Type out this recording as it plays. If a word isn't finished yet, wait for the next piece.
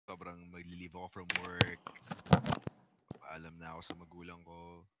sobrang maglilive ako from work. Alam na ako sa magulang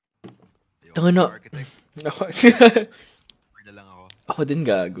ko. Ayoko Tanga na. architect. Ako. Na lang ako. Ako din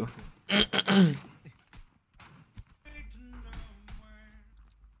gago.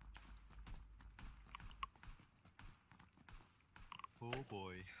 Oh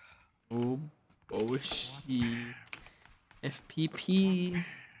boy. Oh shit. FPP.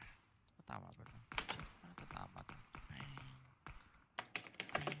 Tama ba ito? Tama to.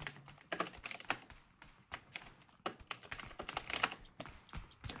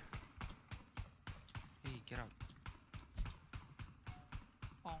 Hey, get out.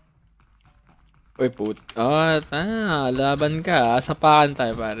 Uy, laban ka. Sapakan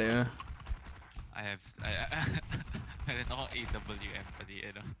tayo, pare. Meron akong AWM pati,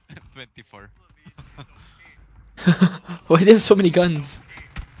 24. Why do you have so many guns?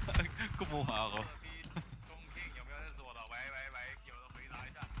 Kumuha ako.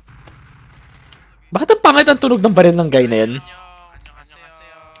 Bakit ang pangit ang tunog ng baril ng guy na yan?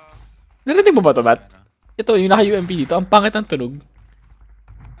 Narinig mo ba ito, Matt? Ito, yung naka-UMP dito. Ang pangit ang tunog.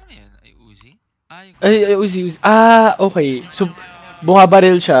 Ano yan? Ay, Uzi? Ay, Uzi. Ah, okay. So,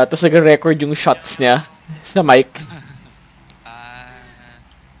 bumabaril siya, tapos nag-record yung shots niya sa mic.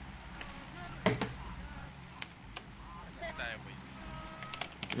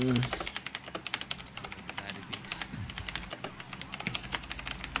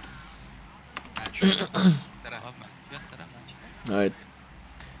 Alright.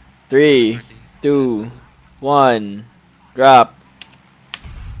 3, 2, 1, drop.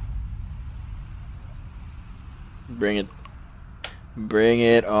 Bring it. Bring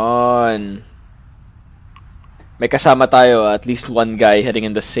it on. May kasama tayo, at least one guy heading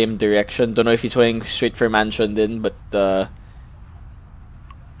in the same direction. Don't know if he's going straight for mansion din, but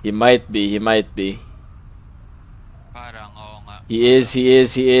he might be. Parang, oo nga. He is.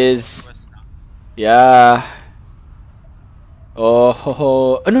 Yeah. Oh, ho,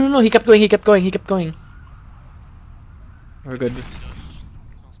 ho. Oh, no, he kept going. We're good.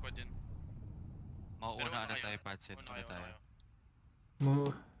 Isang squad yun. Mauuna na tayo, Patsit. Una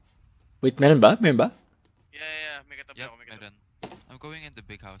tayo. Wait, meron ba? Yeah. May katabi ako, meron. I'm going in the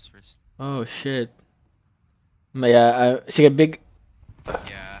big house first. Oh, shit. Sige, big...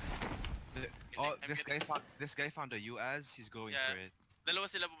 Yeah. Oh, this guy found a UAZ. He's going for it. Dalawa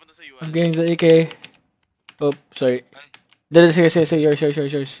sila pupunta sa UAZ. I'm getting the AK. Oh, sorry. Sige,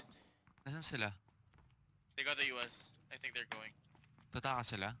 yours. Nasaan sila? They got the UAZ. I think they're going. Tataka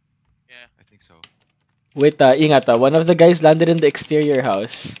sila? Yeah. I think so. Wait, ingat one of the guys landed in the exterior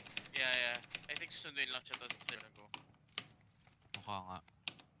house. Yeah. I think sunduin lang siya, tapos they're gonna go. Mukha nga.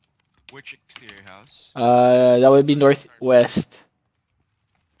 Which exterior house? That would be northwest.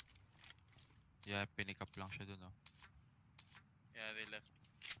 Yeah, pinikap lang siya dun, oh. Yeah, they left.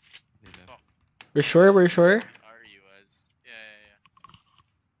 Fuck. We're sure? Our UAZ. Yeah.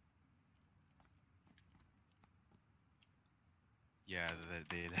 Yeah,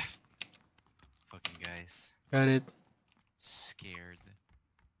 they left. Fucking guys. Got it. Scared.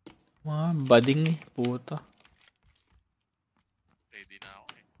 Budding puta. Ready na ako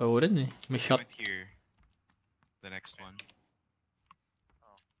eh. Oo rin May shot. Went here. The next one.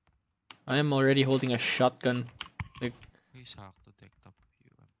 I am already holding a shotgun. Uy, sakto. Take top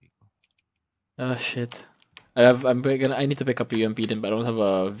UMP ko. Oh shit. I need to pick up a UMP then, but I don't have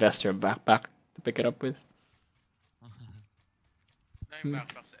a vest or a backpack to pick it up with. Na yung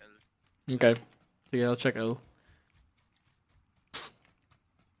backpack sa L. Okay. Sige, I'll check L.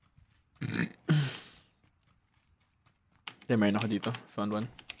 Meron ako dito. Found one.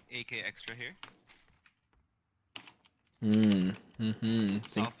 AK extra here.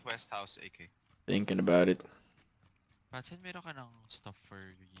 Southwest house AK. Thinking about it. Patsit, meron ka ng stuff for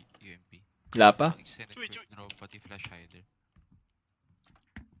UMP? Wala pa? Extended quick draw, pati flash hider.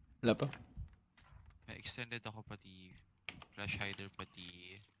 Wala pa? May extended ako pati flash hider,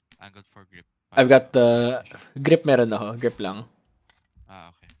 pati angled for grip. I've got the grip meron ako. Grip lang.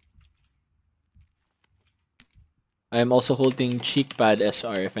 Okay. I am also holding cheek pad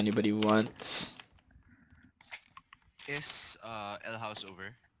SR if anybody wants. Is L house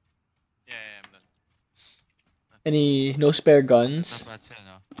over? Yeah, I'm done. No spare guns? Patsit,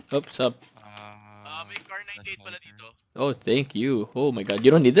 no? Oops, up. May car 98 pala dito. Oh, thank you. Oh my god.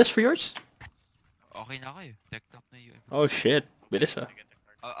 You don't need this for yours? Okay na ako eh. Tech top na UMP. Oh shit. Bilis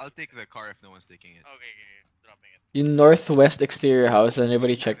I'll take the car if no one's taking it. Okay. Dropping it. Yung northwest exterior house,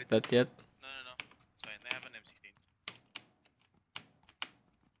 anybody checked that yet? No. It's fine. I have an M16.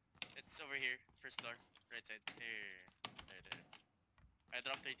 It's over here. First floor. Right side. Here. There. I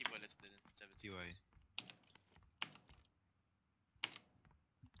dropped 30 bullets din. 7 TY.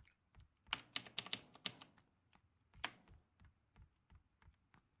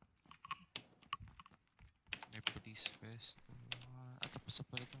 Northeast West. Tapos na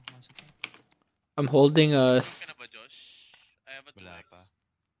pala itong kaso to. I'm holding a... Saan ka na ba, Josh? I have a 2x. Wala pa.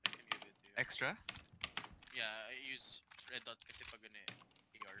 I can give it to you. Extra? Yeah, I use red dot kasi pag ano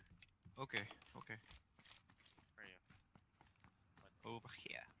eh, AR. Okay, okay. Where are you? Over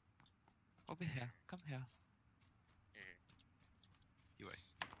here. Over here. Come here. Here. UI.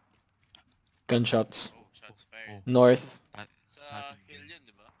 Gunshots. Oh, shots fired. North. Sa hill yun,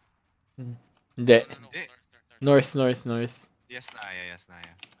 di ba? Hindi. No, Hindi. North. Yes,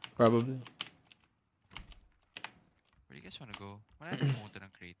 Naya. Probably. Where do you guys wanna go? Wala na pumunta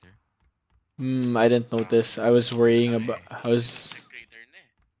ng crater. I didn't notice. I was worrying about... I was... Crater na eh.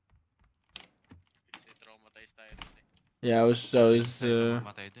 Kasi traumatized tayo dun eh. Yeah, I was...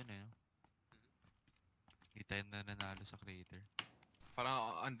 Matay dun eh. Hindi tayo na nanalo sa crater.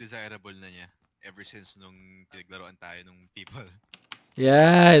 Parang undesirable na niya. Ever since nung pinaglaruan tayo nung people.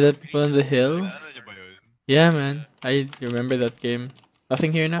 Yeah, that people on the hill. Ano niya ba yun? Yeah, man. I remember that game.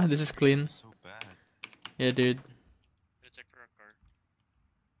 Nothing here now. This is clean. So bad. Yeah, dude. Let's check for a car.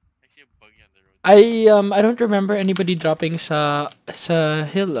 I see a bug on the road. I don't remember anybody dropping sa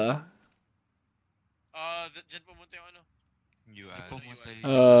hill, ah. Dyan pumunta yung ano. US. Pumunta yung...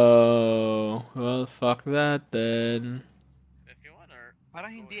 Oh, well, fuck that then. If you want or...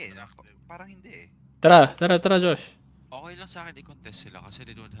 Parang hindi eh. Interactive. Parang hindi eh. Tara, Josh. Okay lang sa akin i-contest sila kasi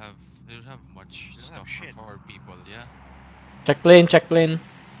they don't have much They don't stuff have shit. for people, yeah. Check plane. I'm gonna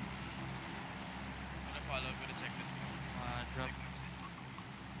follow, I'm gonna check this now. Drop.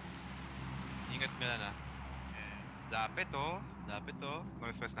 Ingat mo na. Okay. Lapit oh.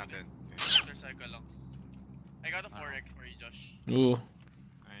 Northwest natin. Motorcycle lang. I got a 4x for you, Josh. Ooh,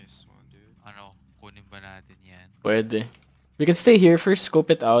 Nice one, dude. Ano, kunin ba natin yan? pwede. We can stay here first, scope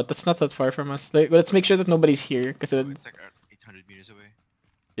it out. That's not that far from us. Like, let's make sure that nobody's here. Kasi, It's like 800 meters away.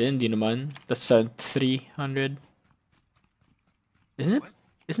 hindi naman. That's 300. Isn't it? What?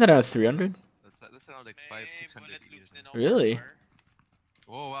 Isn't that around 300? That's around like May 500-600 bullet meters. loops din away. ako Really? for car.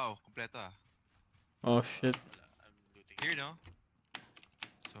 Oh wow, kompleto ah. Oh, shit. Wala, I'm looting. Here no?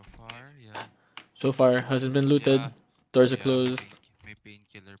 So far, yeah. So far, hasn't been looted. Yeah, Doors are yeah, closed. May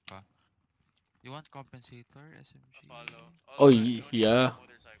painkiller pa. You want compensator, SMG? Follow. Oh, I only yeah. have a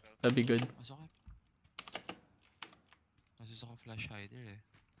motorcycle. That'd be good. Mas ako. Mas gusto ko flash hider eh.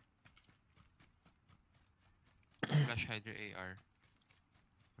 Flash hider AR.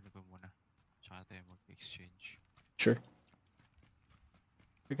 Ano ba muna? Tsaka tayo mag-exchange. Sure.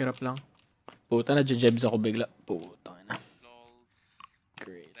 Pick it up lang. Puta na, jebs ako bigla. Puta na. Lols.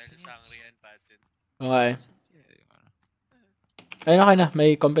 Great. Dahil sa Sangria and Patsin. Okay. Yeah, yung ano. Ayun, okay na.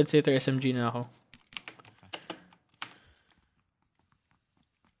 May compensator SMG na ako.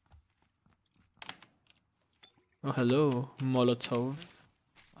 Oh, hello. Molotov.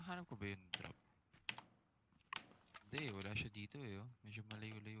 Mahanap ko ba yung drop? Hindi, wala siya dito eh. Oh. Medyo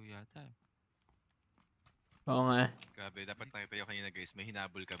malayo-layo yata eh. Oo nga. Grabe, dapat nakita yung kanina guys. May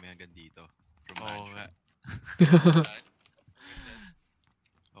hinabol kami hanggang dito. From Oo mansion. nga.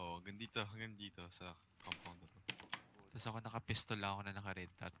 Oo, hanggang dito sa compound na to. Tapos ako naka-pistol lang ako na naka-red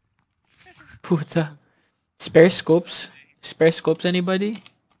dot. Puta. Spare scopes? Spare scopes, anybody?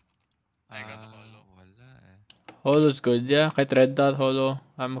 I got the holo. Wala eh. Holo's good, yeah. Kahit red dot, holo.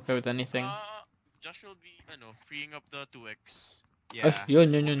 I'm okay with anything. Josh will be, freeing up the 2x. Ay, yun.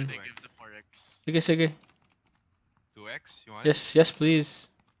 When I give the 4x. Sige. 2x? You want? Yes,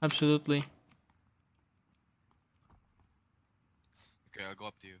 please. Absolutely. Okay, I'll go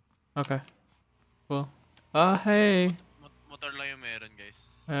up to you. Okay. Cool. Hey. Motor lang yung meron, guys.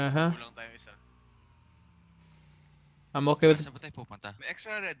 Uh-huh. Kulang tayo isa. I'm okay with... Saan ba tayo pupunta? May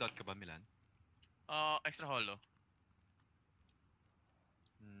extra red dot ka ba, Milan? Extra holo.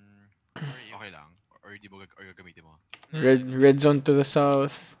 Where are you? Okay lang. Or di mo gagamitin mo? Red zone to the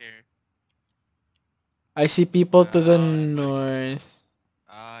south. Here. I see people to the nice. north.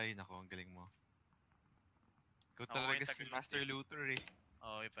 Ay, nako, ang galing mo. Ikaw Ako talaga yung si taga-loot Master eh. Looter eh.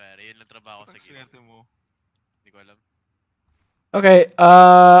 Okay, pare. Yun lang trabaho ko sa Ang game. swerte mo. Hindi ko alam. Okay,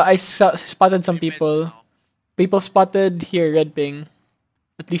 I spotted some May meds people. na ako. People spotted here, red ping.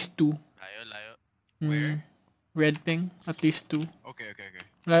 At least 2. Layo. Where? Red ping, at least 2. Okay.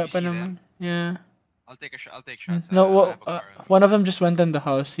 Wala You pa see naman. Yeah. I'll take shots. No, I well, have a car. one of them just went in the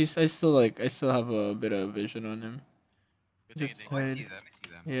house. I still have a bit of vision on him. Good thing Just Oh, I hide. see them.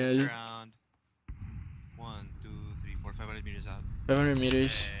 Yeah, It's just- around 1, 2, 3, 4, 500 meters out. 500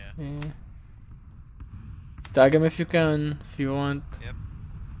 meters. Yeah. Yeah. Tag him if you can, if you want. Yep.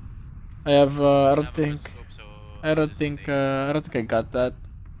 I have, I I don't have a think, scope, so I I'll don't just think, stay. I don't think I got that.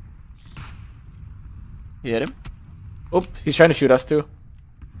 You hit him? Oh, he's trying to shoot us too.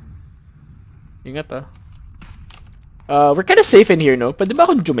 Ingat ah. We're kinda safe in here, no? Pwede ba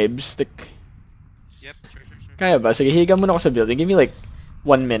akong jumibs? Like, Yep. Sure. kaya ba? Sige, higa muna ako sa building. Give me like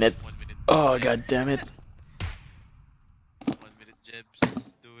 1 minute. 1 minute. Oh, god damn it. 1 minute jebs.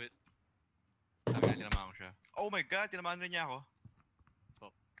 Do it. Sabi na tinamaan ko siya. Oh my god, tinamaan rin niya ako.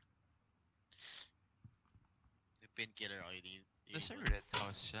 May painkiller ako yun. Nasa red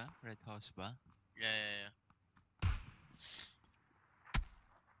house siya? Red house ba? Yeah.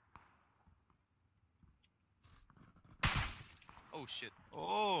 Oh shit.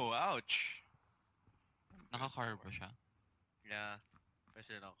 Oh, ouch. Naka-car ba siya? Yeah. Where's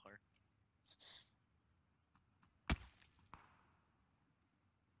your car?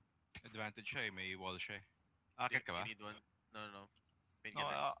 Advantage siya eh, may wall siya eh. Akit ka ba? You need one. No. No,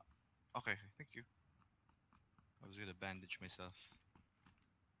 Painkiller. okay, thank you. I was gonna bandage myself.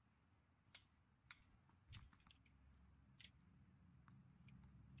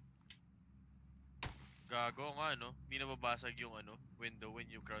 Gago nga, no? Hindi nababasag yung window when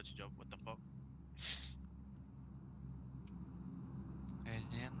you crouch jump. What the fuck? Ayan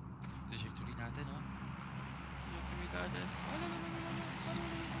yan. Trajectory natin, oh. Trajectory natin.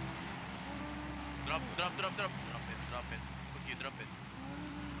 Drop it. Fuck you, drop it.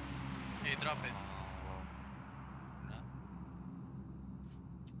 Hey, drop it. Na?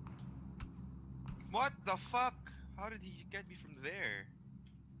 What the fuck? How did he get me from there?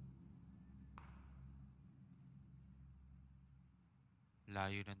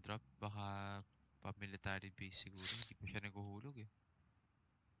 Layo ng drop. Baka pa-military base siguro. Hindi pa siya naguhulog eh.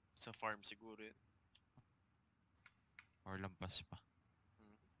 Sa farm siguro yun. Or lampas pa.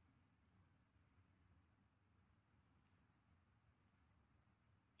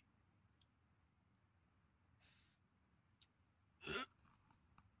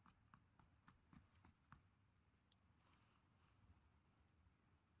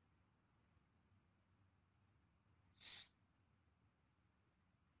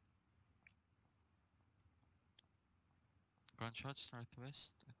 Gunshots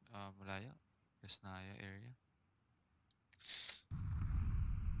northwest. Malayo. Kasnaya area.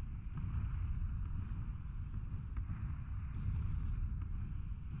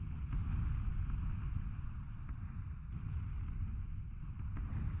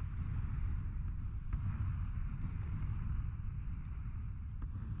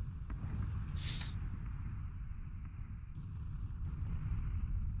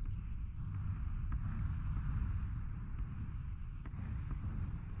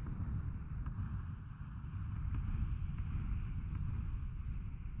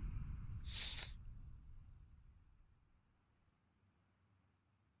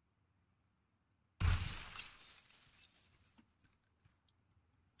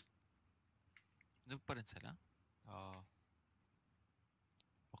 Doon pa rin sila? Oh.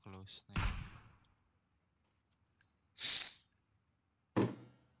 Pa-close na yun.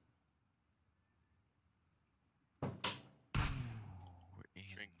 We're in.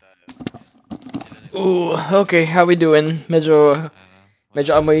 Shrink tayo. Ooh, okay, how we doing? Medyo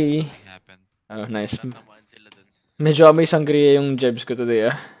Wala, amoy... nothing happened. Oh, nice. Tatamaan sila dun. Medyo amoy sangria yung jebs ko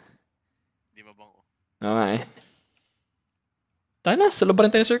today, ah. Di mabango. Oo nga eh. Tayo na, sa loob pa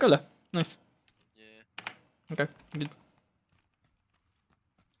rin tayo circle, ah. Nice. Yeah. Okay, good.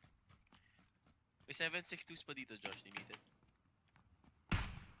 May 762s pa dito, Josh. Limited.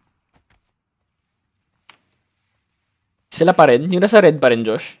 Sila pa rin? Yung nasa red pa rin,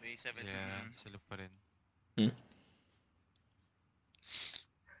 Josh? May 762. Yeah, sila pa rin.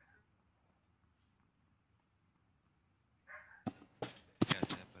 Yeah,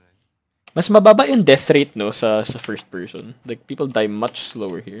 sila pala. Mas mababa yung death rate, no, sa first person. Like, people die much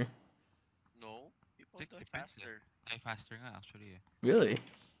slower here. No. People It die depends, faster. Die faster nga actually eh. Really?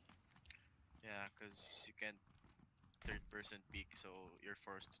 Yeah, because you can't third person peek, so you're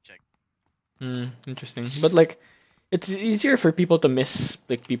forced to check. Interesting. But like, it's easier for people to miss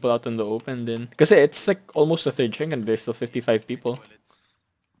like people out in the open then. Kasi it's like almost a third string and there's still 55 people. Bullets.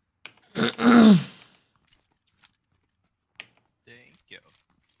 Thank you.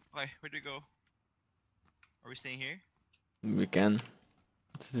 Okay, where do we go? Are we staying here? We can.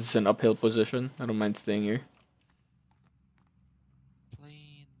 This is an uphill position. I don't mind staying here.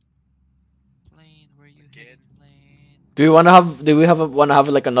 Plane, where you Again? headed, plane? Do we wanna have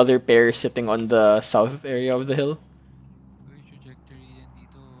like another pair sitting on the south area of the hill? Where trajectory yan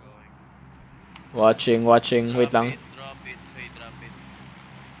dito? Watching. Wait lang. Drop it. Hey, drop it.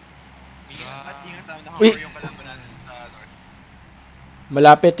 Ingat tayo. Wait. Nakakur yung kalaban natin sa north.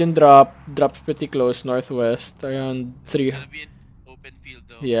 Malapit yung drop. Drop's pretty close, northwest. Around It's 3... gonna be an open field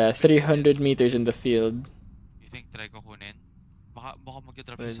though. Yeah, 300 meters in the field. You think try ko kunin? Baka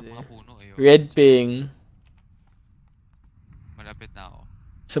magdadrop siya sa mga Pwede. puno eh. Red ping. Lapit na ako.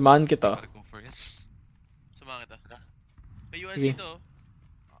 Samahan kita. Gotta go for it. Samahan kita. Tara. May US Sige. dito.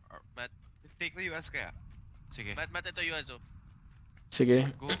 Matt, Take the US kaya. Sige. Matt, ito US oh.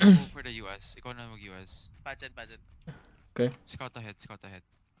 Sige. Go for the US. Ikaw na mag-US. Pageant. Scout ahead, scout ahead.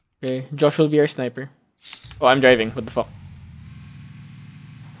 Okay, Josh will be our sniper. Oh, I'm driving. What the fuck?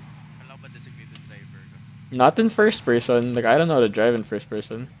 Kala ko ba designated driver ka? Not in first person. Like, I don't know how to drive in first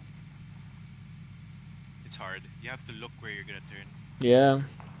person. It's hard. You have to look where you're gonna turn. Yeah.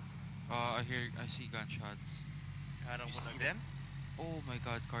 I see gunshots. Harang You mo see na them? Oh my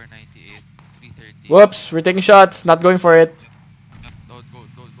god, car 98, 330. Whoops, we're taking shots. Not going for it. Yep, go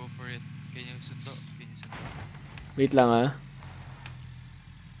for it. Can you sundo? Wait lang ah.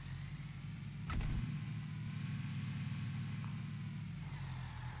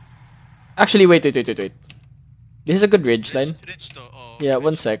 Actually, wait. This is a good ridge line. Rich to, oh. Yeah,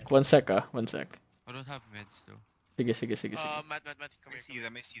 one rich. sec ah. One sec. I don't have meds though. Sige. Matt, come I here. see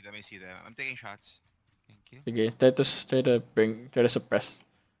them. I see them. I'm taking shots. Thank you. Sige, try to suppress.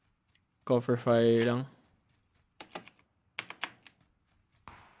 Cover fire lang.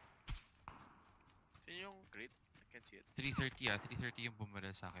 Sino yung crate? I can't see it. 330 yung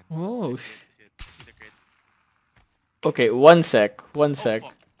bumara sa akin. Oh, See the crate. okay, one sec. Oh, fuck. Sorry.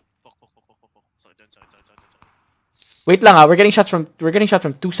 Wait lang ah, we're getting shots from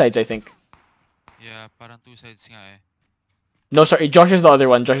two sides, I think. Yeah, parang two sides nga eh. No, sorry, Josh is the other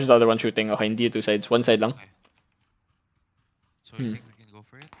one shooting. Okay, hindi two sides. One side lang. Okay. So you think we can go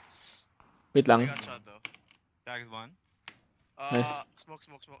for it? Wait I lang. got shot though. Tagged one. Nice. Smoke.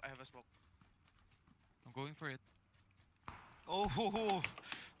 I have a smoke. I'm going for it. Oh,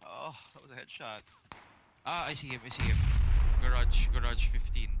 that was a headshot. Ah, I see him. Garage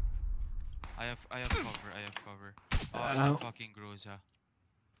 15. I have cover. Oh, it's a Ow. fucking Groza.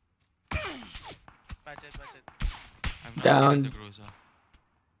 Pageant. I'm not Down. the Groza.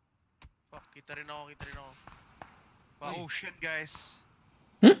 Fuck, kita rin ako. Fuck. Oh shit, guys.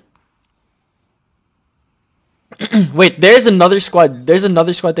 Wait, there's another squad. There's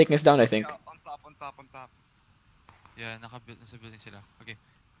another squad taking us down, I think. Yeah, on top. Yeah, nasa building sila. Okay,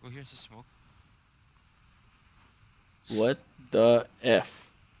 go here sa smoke. What the F?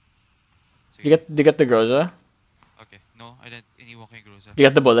 Sige. You get the Groza? Okay, no, I didn't. Iniwan ko yung Groza. You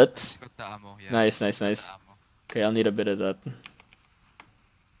got the bullets? Got the ammo, yeah. Nice. Got the ammo. Okay, I'll need a bit of that.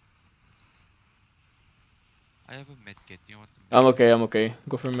 I have a medkit. You want the I'm okay.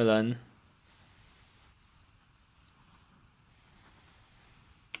 Go for Milan.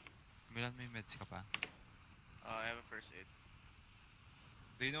 Milan, may meds ka pa? I have a first aid.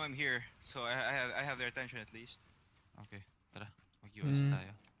 They know I'm here, so I have their attention at least. Okay, tara. Mag-US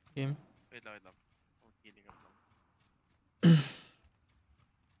tayo. Game. Wait lang. I'm healing up lang.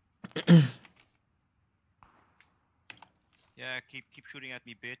 Yeah, keep shooting at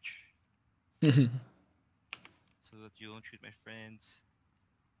me, bitch. So that you don't shoot my friends.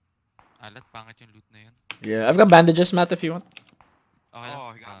 Alat, pangit yung loot na yun. Yeah, I've got bandages, Matt, if you want. Okay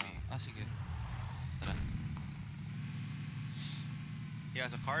Oh, lang. he got me. Sige. Tara. He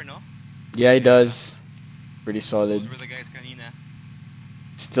has a car, no? Yeah, he does. Pretty solid. Those were the guys kanina.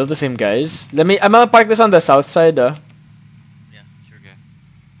 Still the same guys. I'm gonna park this on the south side. Yeah, sure guy.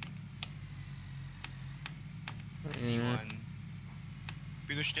 I see one.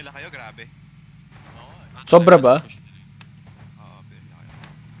 Pinush nila kayo, grabe. Sobra ba? Oo, pinush nila kayo.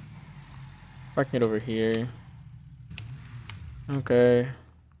 Parking it over here. Okay.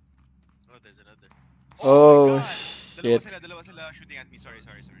 Oh, there's another. Oh, my God! shit. Dalawa sila shooting at me. Sorry.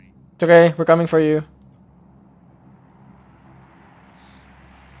 It's okay. We're coming for you.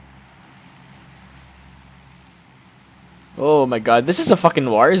 Oh my god, this is a fucking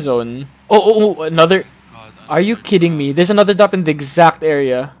war zone. Oh, another. God, Are you another kidding drop. me? There's another drop in the exact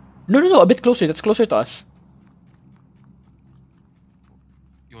area. No, a bit closer. That's closer to us.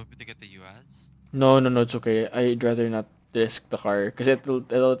 You want me to get the US? No, it's okay. I'd rather not risk the car because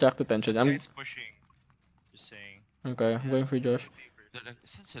it'll attract attention. Guys pushing. Just saying. Okay. I'm going for Josh.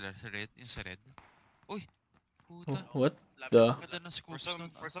 Saan sila? Sa red? Yung sa red? Uy! Oh, Puta! what the? Ganda ng For scopes some nun.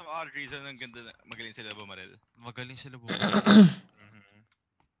 for some odd reason, ang ganda magaling sila bumaril. Magaling sila buhay.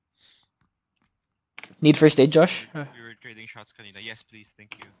 Need first aid, Josh? We were trading shots kanina. Yes, please.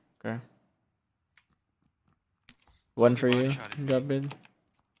 Thank you. Okay. One for Body you. shot it. Drop it.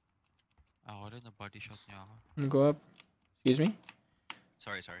 Ako rin, na-body shot niya ako. Go up. Excuse me?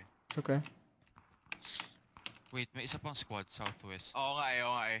 Sorry. It's okay. Wait, may isa pang squad, southwest. Oo nga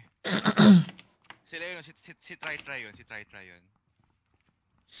eh. Sila yun, si Try yun.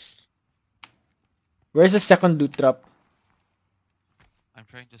 Where's the second loot drop? I'm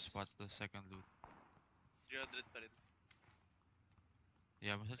trying to spot the second loot. 300 pa rin.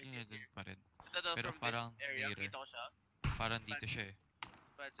 Yeah, mas tingin dun pa rin. Ito, Pero from parang this area, nearer. kita ko siya. Parang dito siya eh.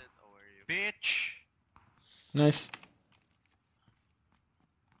 Vincent, how are you? Bitch! Nice.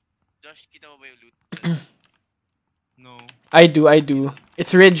 Josh, kita mo ba yung loot? No. I do.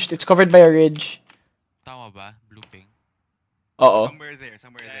 It's ridged. It's covered by a ridge. Tama ba? Blue ping? Uh-oh. Somewhere there,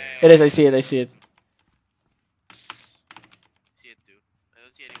 somewhere there. It is, I see it. See it too. I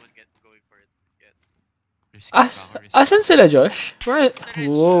don't see anyone going for it yet. Risky ba ako? Risky. Asan sila, Josh? Where? Sa ridge,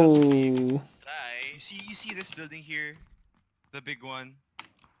 Whoa. Try. You see this building here? The big one.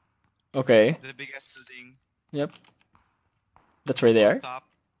 Okay. The big ass building. Yep. That's where they are? Top.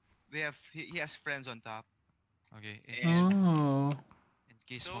 He has friends on top. Okay, Oh. in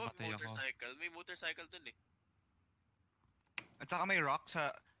case So, mamatay ako. motorcycle. May motorcycle dun eh. At saka may rock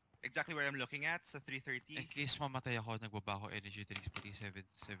sa exactly where I'm looking at, sa In 330. case mamatay ako, nagbaba ako energy drinks pati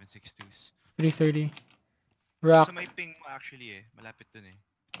 762s. 330. Rock. So may ping mo actually eh. Malapit dun eh.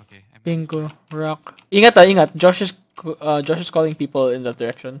 Okay, I'm Pinko. Rock. Ingat. Josh is calling people in that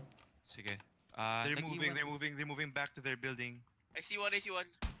direction. Sige. They're moving back to their building. I see one.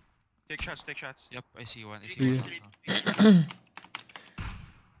 Take shots. Yep, I see one. I see Yeah. one.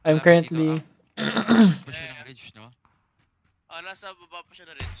 I'm currently... Pa siya ng ridge, no? Nasa baba pa siya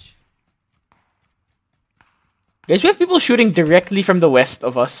na ridge. Guys, we have people shooting directly from the west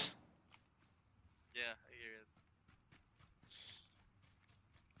of us. Yeah, I hear it.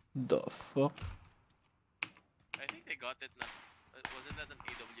 The fuck? I think they got it na. Wasn't that an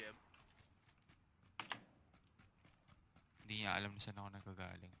AWM? Hindi niya alam na saan ako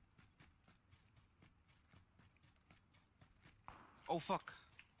nagagaling. Oh fuck.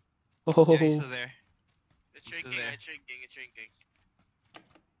 Oh. Yeah, he's still there. It's He's still shrinking, there. it's shrinking.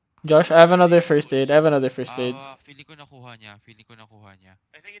 Josh, I have another first aid. Feeling ko nakuha niya.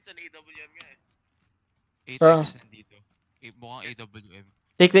 I think it's an AWM nga eh. 8x nandito. Mukhang AWM.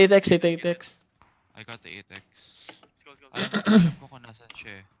 Take the 8x. I got the 8x. Let's go. Alam ko kung nasan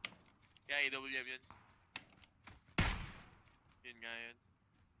siya eh. Yeah, AWM yun. Yun nga yun.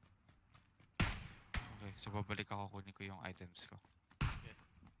 Okay, so babalik ako, kunin ko yung items ko. Yeah.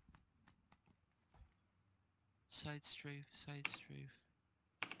 Side strafe.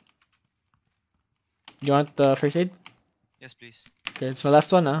 You want first aid? Yes, please. Okay, it's my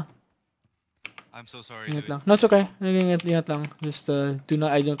last one, I'm so sorry, Ingat dude. lang. No, it's okay. Ingat lang. Just, I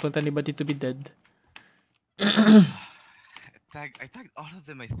don't want anybody to be dead. I tagged all of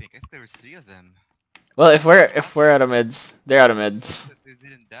them, I think. I think there was 3 of them. Well, if we're out of meds, they're out of meds. But they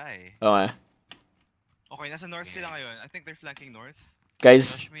didn't die. Okay. Okay, nasa north sila ngayon. I think they're flanking north.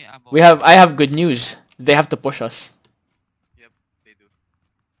 Guys, Josh, may ammo. I have good news. They have to push us. Yep, they do.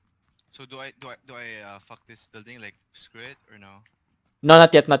 So do I fuck this building, like screw it or no? No,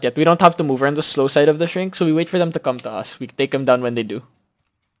 not yet. We don't have to move. We're on the slow side of the shrink, so we wait for them to come to us. We take them down when they do.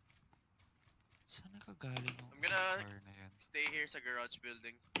 Saan nakagaling yung I'm gonna- car na yan? Stay here sa garage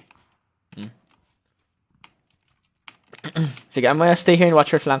building. Sige, I'm gonna stay here and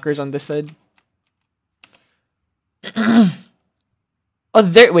watch our flankers on this side. Oh,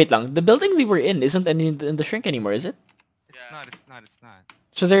 there. Wait lang. The building we were in isn't in the shrink anymore, is it? It's Yeah. not.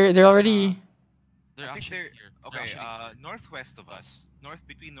 So they're already. They're I think actually they're here. okay. They're actually here. Northwest of us.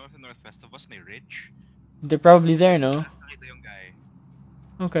 Between north and northwest of us, may ridge. They're probably there, no? Nakita yung guy.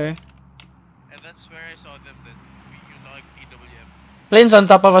 Okay. And that's where I saw them then. You like AWM. Planes on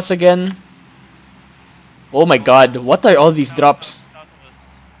top of us again. Oh my god, what are all these drops? South of us.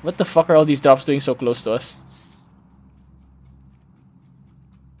 What the fuck are all these drops doing so close to us?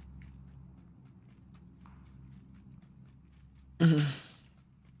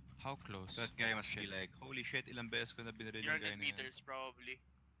 How close? That guy must be like, holy shit, ilang beses ko na binaril yung guy 300 na yan. meters probably.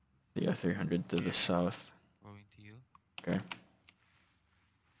 Yeah, 300 to the south. Going to you? Okay.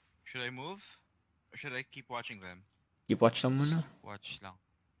 Should I move? Or should I keep watching them? Keep watch them muna. Watch lang.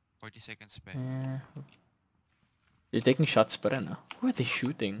 40 seconds pa. They're taking shots pa rin, ah. Who are they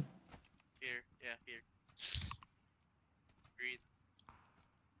shooting? Here, yeah, here. Green.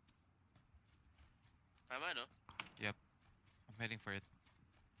 Tama, no? I'm heading for it.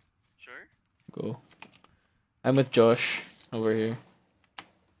 Sure? Go. I'm with Josh over here.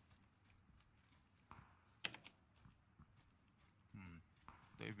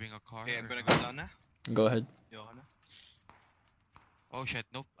 Do I bring a car? Okay, I'm or gonna no? go down na. Go ahead. Ayoko na. Oh shit,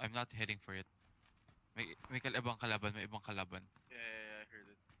 nope. I'm not heading for it. May ibang kalaban. Yeah, I heard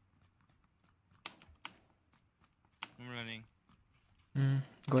it. I'm running.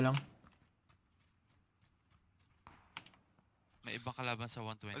 Go lang. May ibang kalaban sa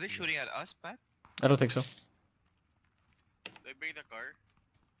 120. Are they shooting at us, Pat? I don't think so. Do I bring the car?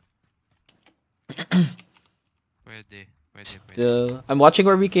 Pwede. Pwede. Still, I'm watching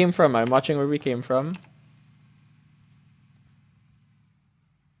where we came from.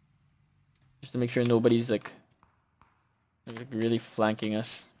 Just to make sure nobody's like really flanking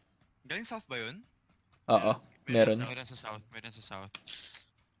us. Galing south ba yun? Oo, meron. Meron sa south.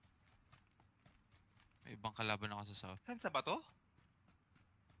 May ibang kalaban ako sa south. Saan sa bato?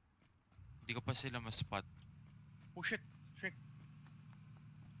 Hindi ko pa sila ma-spot. Oh shit. Shrink.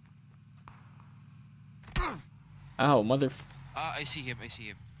 Ow, mother... I see him.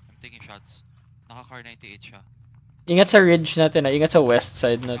 I'm taking shots. Naka-car 98 siya. Ingat sa ridge natin Ingat sa west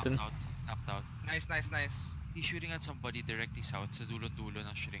side natin. He's knocked out. Nice. He's shooting at somebody directly south sa dulo-dulo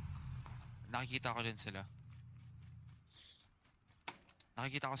ng shrink. Nakikita ko din sila.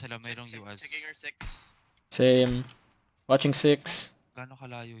 Mayroong US. Checking our 6. Same. Watching 6. Gano'ng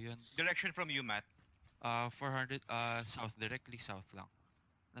kalayo yun? Direction from you, Matt. 400, south. Directly south lang.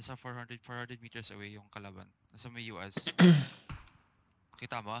 Nasa 400 meters away yung kalaban. Nasa may US.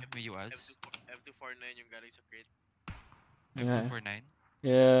 Kita mo? May US. M249 yung galing sa crate. Yeah. M249.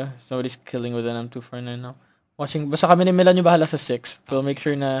 Yeah, somebody's killing with an M249 now. Watching, basta kami ni Milan yung bahala sa 6. We'll make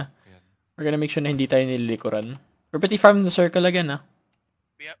sure na, Ayan. we're gonna make sure na hindi tayo nililikuran. We're pretty far in the circle again,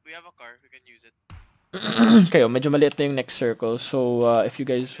 We have a car, we can use it. Kayo, medyo maliit na yung next circle. So, if you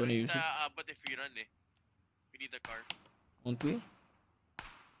guys wanna use it. But if we run we need a car. Won't we?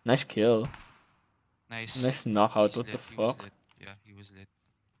 Nice kill. Nice. Nice knockout, He's what the lit, he was fuck? lit. Yeah, he was lit.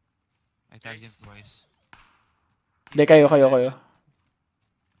 I tagged him Nice. twice. Hindi, kayo.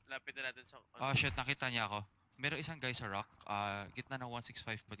 Lapit na natin sa... Oh shit, nakita niya ako. Meron isang guy sa rock. Gitna ng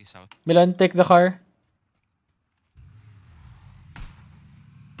 165 pati south. Milan, take the car.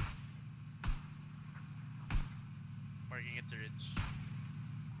 Parking at the ridge.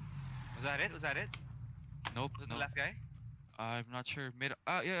 Was that it? Nope, Was that the nope. last guy? I'm not sure.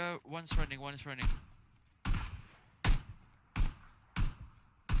 Yeah, one's running.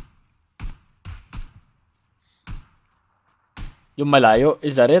 Yung malayo,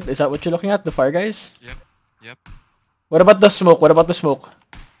 is that it? Is that what you're looking at? The fire guys? Yep. What about the smoke?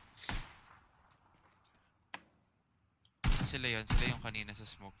 Sila yung kanina sa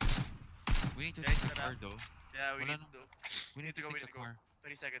smoke. We need to Guys, take the tara. car though. Yeah, we Wala need na. to... We need to go, take the car.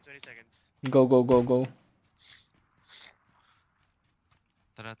 20 seconds. Go.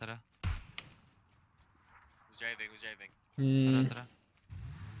 Tara. Who's driving? Tara.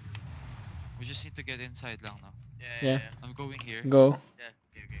 We just need to get inside lang now. Yeah. I'm going here. Go. Yeah,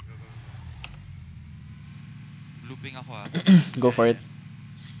 okay, go. Looping ako Go for it.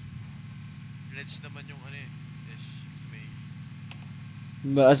 Ledge naman yung ish. May...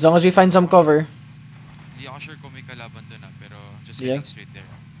 But as long as we find some cover. Hindi ako sure kung may kalaban dun pero just Yeah. heading straight there.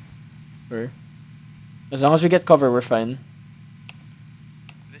 Or, as long as we get cover, we're fine.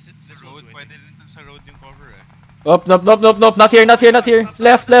 This Sa will road, do, I pwede think. rin sa road yung cover Oh, nope. Not here.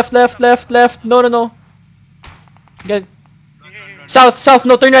 Left. No. Get Here. south.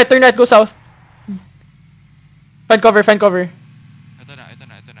 No, turn right. Go south. Find cover. Ito na. Ito,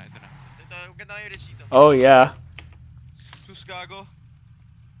 ganda kayo ridge dito. Oh yeah. Sus gago.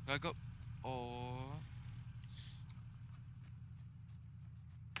 Gago. Oh.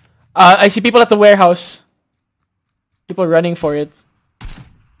 I see people at the warehouse. People running for it.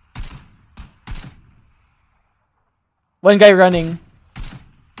 One guy running.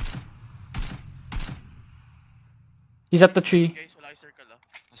 He's at the tree. Guys, wala kayo circle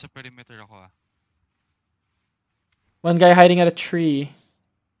Nasa perimeter ako One guy hiding at a tree.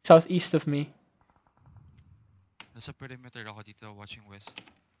 Southeast of me. Nasa perimeter ako dito watching west.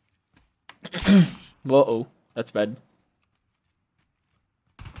 Whoa, that's bad.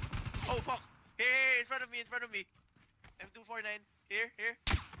 Oh fuck! Here, in front of me. M249. Here.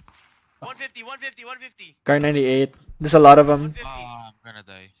 150. Car 98. There's a lot of them. 150. I'm gonna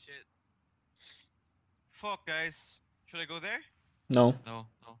die. Shit. Fuck, guys. Should I go there? No. No.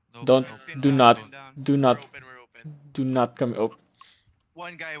 Don't. Pin Do down, not. pin down. Do not. We're open. Do not come. Oh.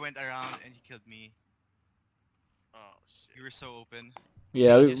 One guy went around and he killed me. Oh shit. You were so open.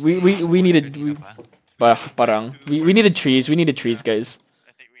 Yeah, we needed parang we needed trees. We needed trees, guys.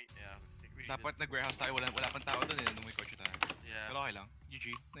 I think we need Dapat nag-warehouse tayo. Wala pang tao dun nung may kotse tayo. it. Yeah. Pero okay lang. GG.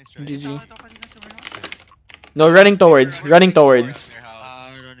 Nice try. GG. Ito kanina sa warehouse. No, running towards. Warehouse. Running towards.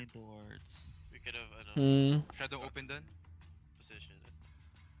 We could have Shadow open dun. position it.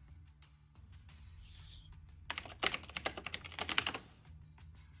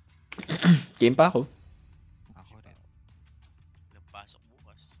 Game pa ako. Ako rin. Napasok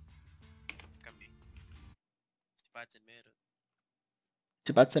bukas. Kami. Si Patson meron.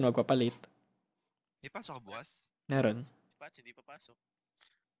 Si Patson magpapalit. May pasok ka bukas? Meron. Si Patson hindi papasok.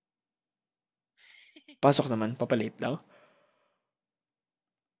 Pasok naman, papalit daw.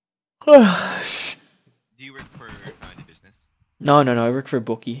 Do you work for family business? No, I work for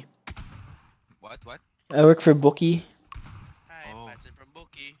Bookie. What? I work for Bookie, Hi, Oh. Patson from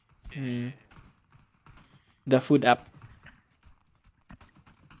Boki. Hmm. the food app.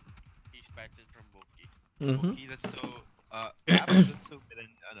 He's Patson from Boki. Mm-hmm. Okay, that's so that's so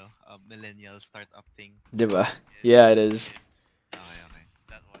millennial startup thing. Diba? Yes, Yeah, it is. yes, Okay. yes,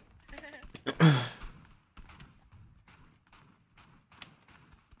 that one.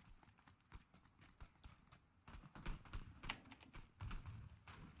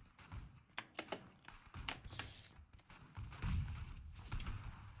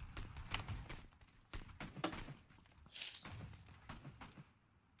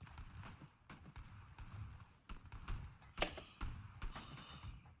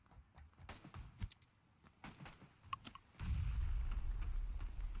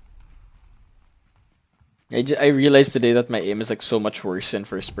 I realized today that my aim is like so much worse in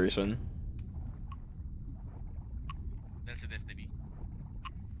first person. That's a Destiny.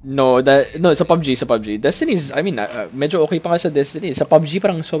 No, sa PUBG, sa PUBG. Destiny's, I mean, medyo okay pa nga sa Destiny. Sa PUBG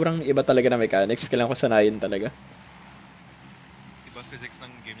parang sobrang iba talaga na mechanics. Kailangan ko sanayin talaga. Iba physics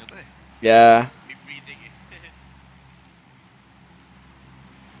ng game na to eh. Yeah. May breathing eh.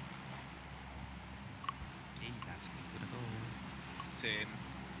 Okay, last game ko na to. Same.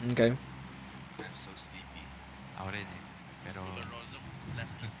 Okay. I'm so sleepy. Ako rin eh. Pero, School Rozok,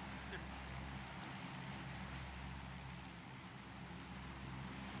 last game.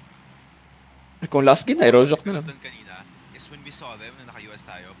 Kung last game, ay Rozok na lang. Doon kanina is when we saw them na naka-US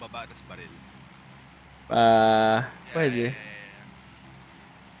tayo, baba tas baril. Pwede.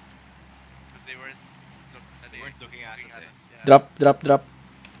 Because they weren't looking at us eh. Yeah. Drop.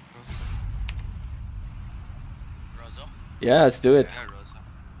 Rozok? Yeah, let's do it. yeah, Rosa.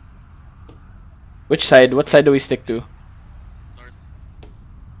 Which side? What side do we stick to? North.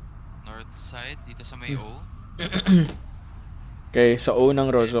 North side, dito sa may O. Okay, sa O ng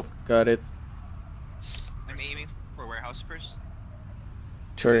Rozok. Got it. I'm aiming for warehouse first.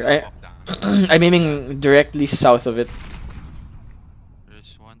 Sure. Walk down. I'm aiming directly south of it.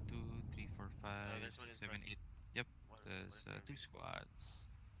 There's 1, 2, 3, 4, 5, there's one in 7, front. 8. Yep, One there's in front. 2 squads.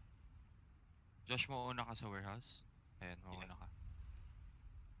 Josh, mauuna ka sa warehouse. Ayan, mauuna ka.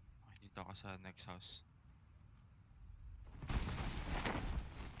 Okay, dito ako sa next house.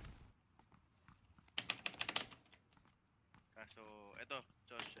 Kaso, eto,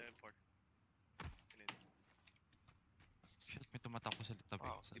 Josh, M4. Ganun. Shit, may tumatak ko sa tabi.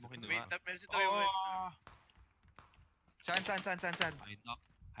 Wow, sa di mo likod. kinuha. Wait, meron si Toyo West. Saan?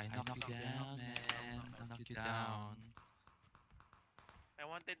 I knock you down, man. I knock you down. I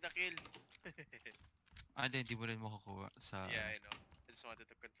wanted the kill. Hindi mo rin makukuha sa... Yeah, I know. I just wanted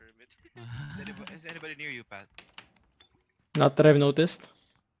to confirm it. Is anybody near you, Pat? Not that I've noticed.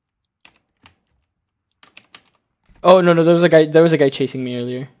 Oh no, there was a guy chasing me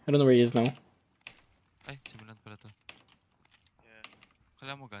earlier. I don't know where he is now. Ay, simulan pala to. Yeah.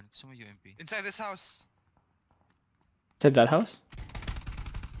 Kailangan mo gun. Gusto mo UMP? Inside this house. Inside that house?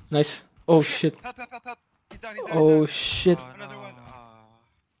 Nice. Oh shit. Help. He's down. Oh shit. Oh, Another one. no.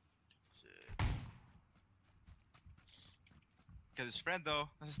 Shit. Kill his friend though.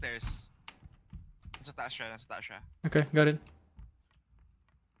 Nasa stairs. Nasa taas siya. Okay, got it.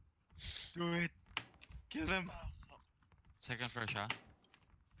 Do it. Kill him. Second floor siya.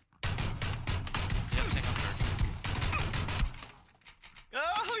 Yep, second floor.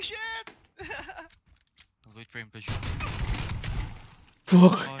 Oh shit! I'll wait for him to shoot.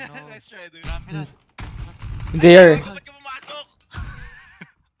 Fuck. Oh no. Nice try, dude. Marami na. There. Ba't ka pumasok?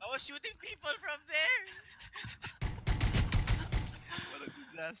 I was shooting people from there! What a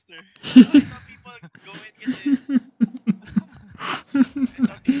disaster. I saw people go in kasi. I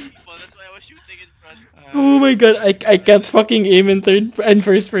saw people, that's why I was shooting in front. Oh my god, I can't fucking aim in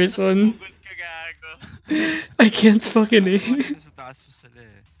first person. Sumugod ka, gago. I can't fucking aim. Sa taas mo sila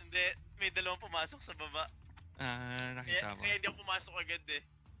eh. Hindi, may dalawang pumasok sa baba. Nakita mo. Kaya hindi ako pumasok agad eh.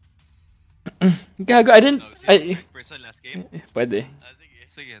 Gago, I didn't... No, I... third person last game. Pwede. Sige.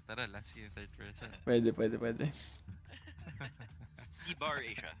 Sige, tara, last game, third person. Pwede. C-bar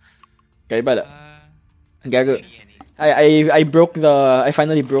Asia. Kaya bala. Gago. Any. I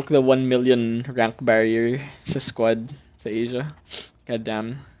finally broke the 1 million rank barrier sa squad sa Asia. God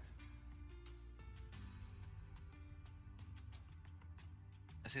damn.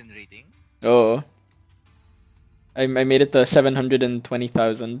 As in rating? Oh. I made it to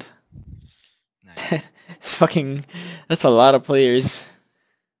 720,000. Nice. It's fucking... That's a lot of players.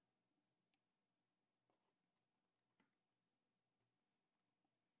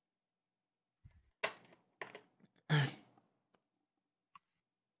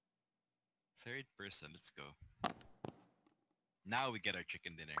 Third person, let's go. Now we get our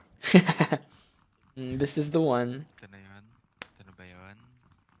chicken dinner. This is the one. Ito na yun. Ito na ba yun?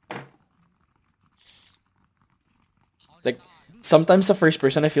 Like, sometimes the first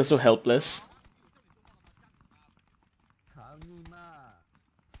person I feel so helpless.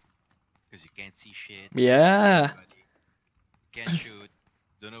 Because you can't see shit. Yeah. Can't shoot.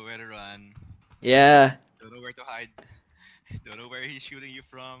 Don't know where to run. Yeah. Don't know where to hide. Don't know where he's shooting you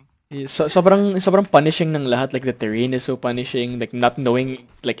from. Sobrang punishing ng lahat. Like, the terrain is so punishing. Like, not knowing,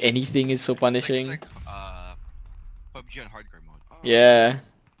 like, anything is so punishing. It's like PUBG on hardcore mode. Oh. Yeah.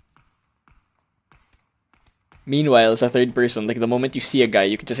 Meanwhile, as a third person, like, the moment you see a guy,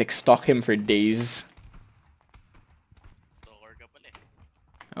 you can just, like, stalk him for days. Stalker ka pala eh.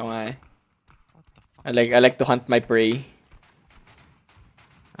 Oh, my. What the fuck? I like to hunt my prey.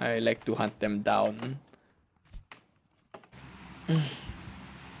 I like to hunt them down.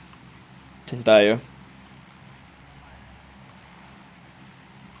 Saan tayo?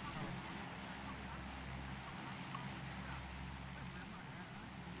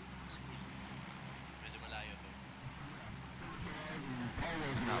 Medyo malayo to.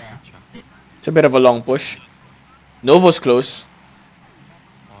 Malapit siya. It's a bit of a long push. Novo's close.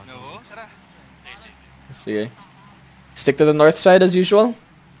 Oh, No, tara. Nice, nice, nice. Sige. Stick to the north side as usual?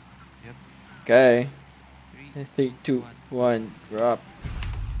 Yep. Okay. 3, 3, 2, 1, drop.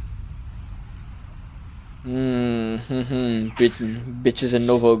 Bitches and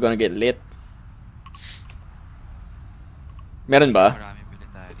Novo gonna get lit. Meron ba? Maraming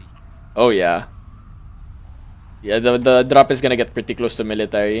military. Oh yeah. Yeah, the drop is gonna get pretty close to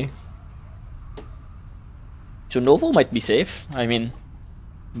military. So Novo might be safe. I mean,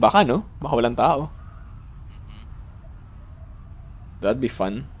 baka no? Baka walang tao. Mm-hmm. That'd be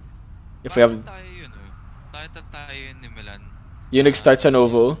fun. If we have... Saan tayo yun tayo ni Milan. Yung nag-start sa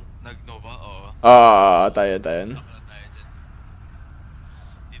Novo. Nag-Nova, oo. Tayo. Stop lang tayo dyan.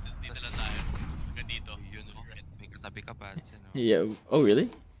 Dito lang tayo. Hanggang dito. Yun o. May katabi ka pa. Yeah. Oh, really?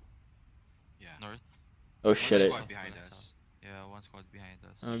 Yeah. North. Oh, One shit. squad behind South. us. Yeah, one squad behind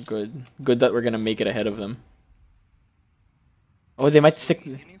us. Oh, good. Good that we're gonna make it ahead of them. Oh, they might stick...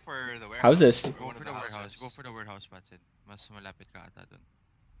 Aiming for the warehouse. Houses. Or Go one of for the the warehouse. houses. Go for the warehouse, Patsin. Mas malapit ka ata dun.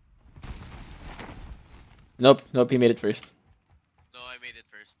 Nope, he made it first. No, I made it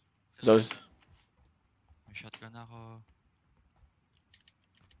first. Sa Those... labas na. May shotgun ako.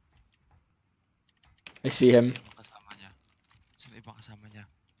 I see him. Ibang kasama niya. Sino ibang kasama niya?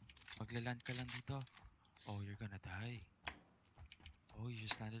 Maglaland ka lang dito. Oh, you're gonna die. Oh, you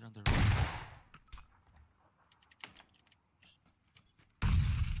just landed on the road.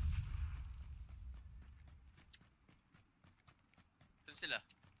 Saan sila?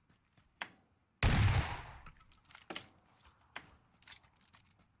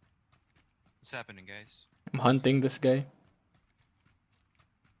 What's happening, guys? I'm hunting this guy.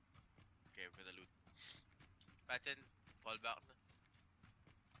 Okay, we're gonna loot. Patson, fall back na.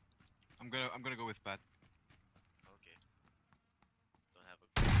 I'm gonna go with Pat. Okay. Don't have a...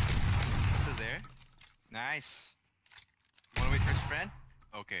 Still there? Nice. You wanna wait for his friend?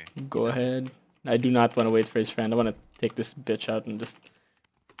 Okay. Go ahead. I do not want to wait for his friend. I want to take this bitch out and just...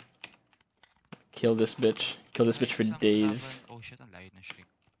 Kill this bitch. Kill this bitch for Isang days. kalaban- Oh shit, ang layo ng shrink.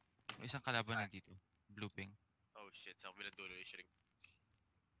 May isang kalaban na dito. Blue ping. Oh shit, sa kabilang dulo yung shrink.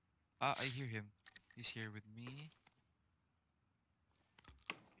 Ah, I hear him. He's here with me.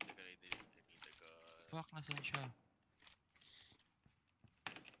 Fuck, nasan siya?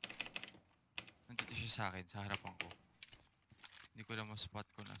 Nandito siya sa akin, sa harapan ko. Hindi ko lang ma-spot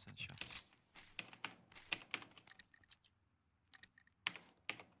kung nasan siya.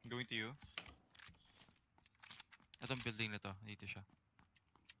 I'm going to you. Itong building na to, dito siya.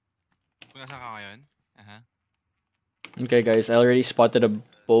 Kung nasa ka ngayon? Aha. Okay, guys. I already spotted a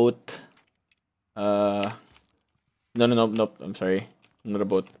boat. No. I'm sorry. Not a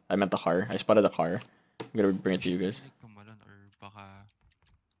boat. I meant a car. I spotted a car. I'm gonna bring it to you guys. Like tumalon or baka...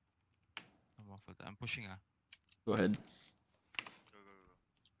 I'm pushing ah. Go ahead. Go.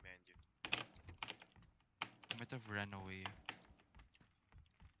 Behind you. I might have ran away.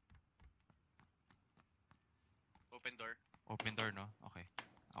 Open door. Open door, no? Okay.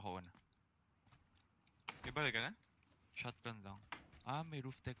 Ako una. May balik ka na? Shotgun lang. Ah, may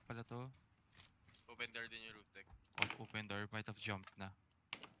roof deck pala to. Open door din yung roof deck. Open door. Might have jumped na.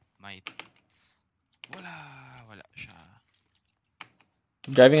 Might. Wala siya.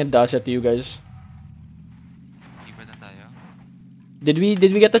 Driving a Dacia to you guys. Iba na tayo. Did we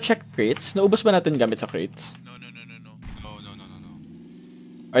get to check crates? Naubos ba natin gamit sa crates? No. No.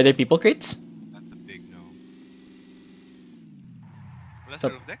 Are there people crates? That's a big no. Wala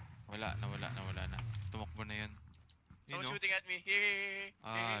Sup? sa roof deck? Wala na. Tumakbo na yun. Someone Yun, no? shooting at me. Here.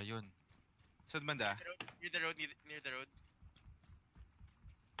 Ah, yun. Saan banda? Near the road. Near the road.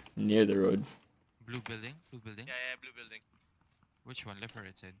 Near the road. Blue building? Yeah, blue building. Which one? Left or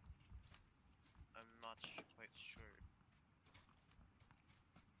right side? I'm not quite sure.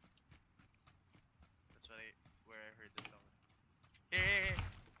 That's where I heard the song. Here.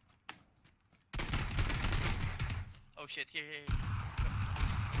 Oh shit, here.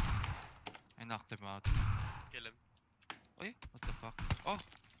 I knocked him out. Kill him. Oy, what the fuck? Oh!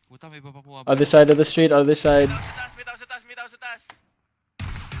 Puta, may iba pa po. Other side of the street, other side. May tao sa taas.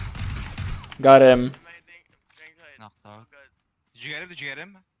 Got him. Knocked out. Did you get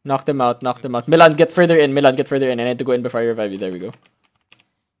him? Knocked him out. Milan, get further in. I need to go in before I revive you. There we go.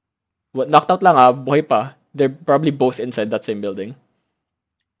 What? Knocked out lang ah. Buhay pa. They're probably both inside that same building.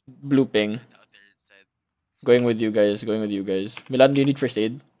 Blue ping. Out there inside. Going with you guys. Milan, do you need first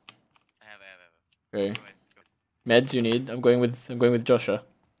aid? I have. Okay. Go ahead. Meds you need? I'm going with Joshua.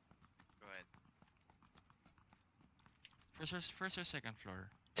 Go ahead. First or second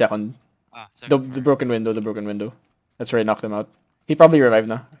floor? Second. Ah, The second floor. broken window. That's where I knocked him out. He probably revived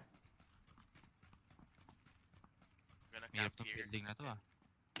na. I'm gonna Mahirap camp tong here. building na to ah.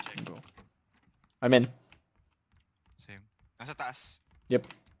 Check. Go. I'm in. Same. Nasa taas. Yeah,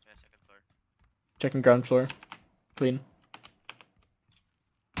 second floor. Checking ground floor. Clean.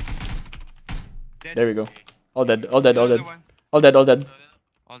 Dead. There we go. Okay. All dead. Another one. All dead. So,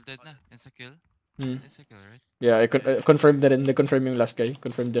 All dead na. Insta kill? Hmm. Insta kill, right? Yeah, I confirmed that in the confirm yung last guy.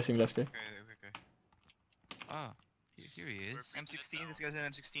 Confirmed death yung last guy. Okay. Ah, here he is. M16, this guy's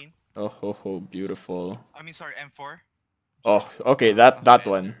an M16. Oh, beautiful. I mean, sorry, M4. Oh, okay, that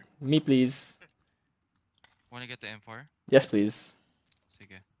one. Me, please. Wanna get the M4? Yes, please.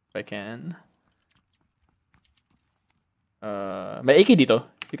 Sige. If I can. May AK dito.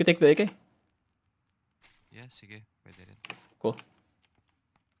 You can take the AK. Yeah, sige. Pwede rin. Cool.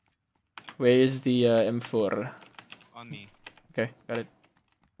 Where is the M4? On me. Okay, got it.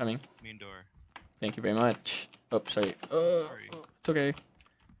 Coming. Main door. Thank you very much. Oh, sorry. Sorry. It's okay.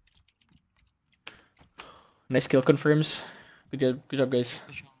 Nice kill confirms. Good job, guys.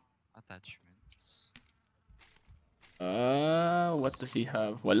 Ito siyang attachments. What does he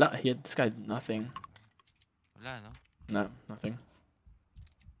have? Wala. This guy had nothing. Wala, no? No, nothing.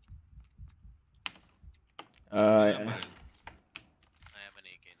 I have an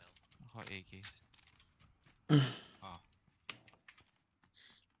AK now. Ako AKs.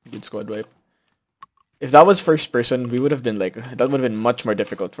 Good squad wipe. If that was first person, we would have been like, that would have been much more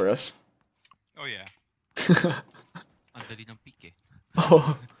difficult for us. Oh yeah. Ang dali ng peak eh.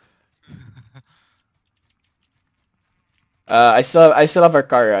 Oh. I still have our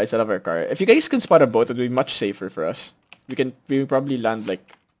car. If you guys can spot a boat, it would be much safer for us. We probably land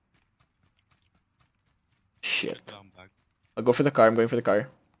like... Shit. Long bag. I'll go for the car. I'm going for the car.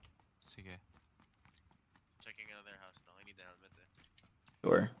 Sige. Checking another house now. I need the helmet there.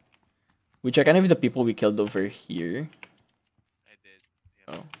 Sure. We check any of the people we killed over here. I did.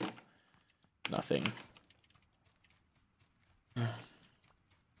 Yeah. Oh. Nothing.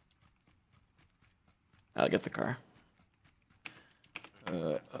 I'll get the car.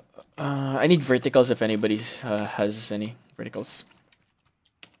 I need verticals if anybody has any verticals.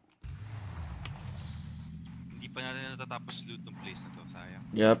 Hindi pa natin natatapos loot ng place na to, sayang.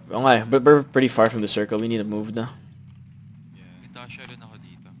 Yep. Okay, but we're pretty far from the circle. We need to move na. Yeah. May Tasha rin ako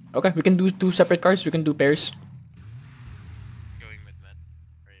dito. Okay, we can do 2 separate cars. We can do pairs. Going mid, man.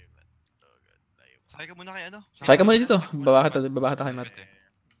 Where are you, man? Oh, God. Layo. Sakay ka muna kay ano? Sakay ka muna dito. Baba ka kay Matt.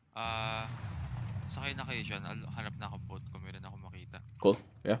 Sakay na kayo dyan. Hanap na ako boat kung meron ako makita. Cool.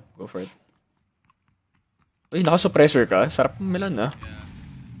 Yeah, go for it. Uy, naka-suppressor ka. Sarap ng Milan, ah. Yeah.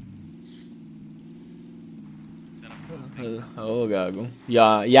 Sarap ng things. Oh, gagong.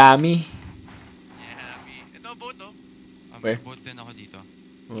 Yummy. Yeah, me. Ito, boat, oh. Where? May boat din ako dito.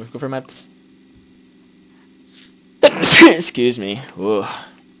 Oh, go for Matt's. Excuse me. Ooh.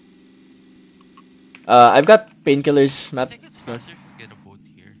 I've got painkillers, I Matt. think it's faster if we get a boat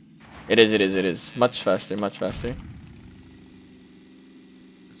here. It is. Much faster.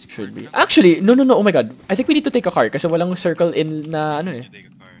 It's Should be. quick. Actually, no. Oh my god. I think we need to take a car kasi walang circle in na ano eh. You take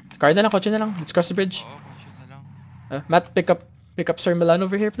a car. Car na lang, kotse na lang. Let's cross the bridge. Oo, shit na lang. Matt, pick up Sir Milan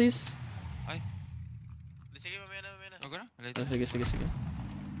over here, please. Ay, Sige, mamaya na. wag na. Later. Sige.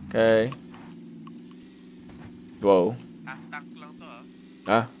 Okay. Wow. Half-tank lang to,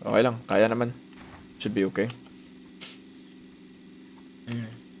 ah. Okay lang. Kaya naman. Should be okay.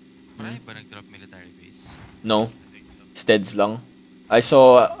 Marami ba nag-drop military base? No. I think so. Steads lang. I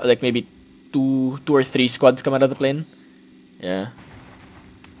saw like maybe two or three squads come out of the plane. Yeah.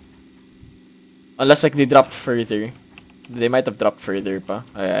 Unless like they dropped further. They might have dropped further pa.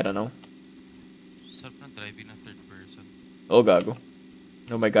 I don't know. Sarap ng driving ng third person. Oh gago.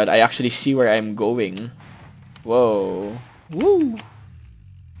 Oh my god, I actually see where I'm going. Whoa. Woo!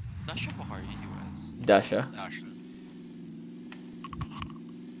 Dash pa car in US. Dasha. Dash.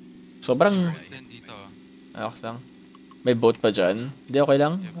 Sobrang... Then dito. Ayos lang. May boat pa dyan. Hindi, okay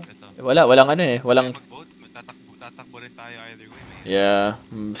lang. Yep, ito. Walang ano eh. Walang... Mag-boat, tatakbo rin tayo either way. Man. Yeah,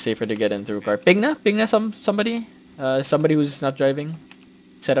 safer to get in through car. Ping na somebody. Somebody who's not driving.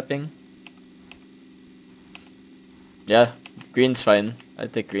 Set up ping. Yeah, green's fine. I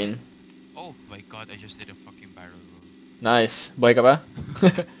take green. Oh my god, I just did a fucking barrel roll. Nice. Buhay ka ba?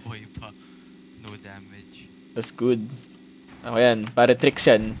 Boy pa. No damage. That's good. Ako yan. Para tricks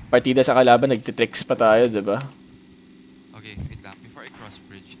yan. Partida sa kalaban, nagtitricks pa tayo, diba? Okay, wait lang. Before I cross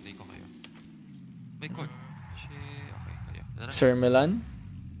bridge, take ko kayo. May court. Shit, okay, kayo. Tara. Sir Milan?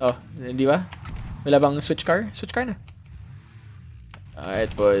 Oh, hindi ba? Wala bang switch car? Switch car na.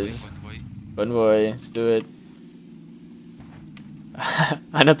 Alright, boys. Convoy. Convoy. Let's do it.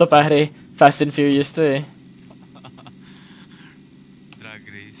 Ano to pare? Fast and Furious to eh. Drag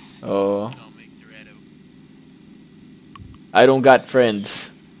race. Oh. Dominic Toretto. I don't got friends.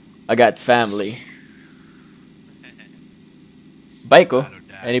 I got family. Bike oh.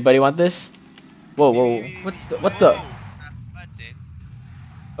 Anybody want this? Whoa, whoa. What the? That's it.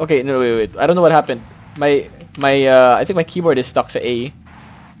 Okay, no, wait. I don't know what happened. My I think my keyboard is stuck sa A.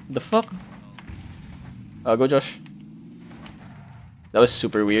 The fuck? Go Josh. That was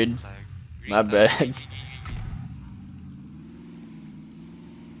super weird. Green My tag. bad.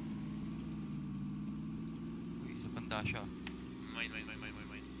 Uy, isa pang Dasha. Mine.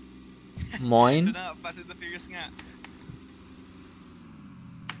 Moin? Ito na, Fast and the Furious nga.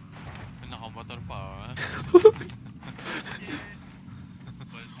 May nakamotor pa ah. Well, tank to.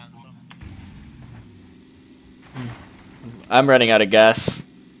 I'm running out of gas.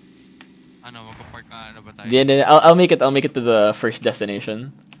 Ano, magpa-park na ano ba tayo? Then I'll make it to the first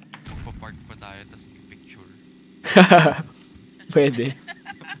destination. Magpa-park pa tayo, tapos mag-picture. Pwede.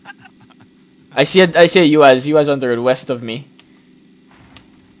 I see a UAZ on the road west of me.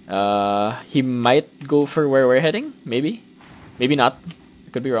 He might go for where we're heading, maybe. Maybe not. I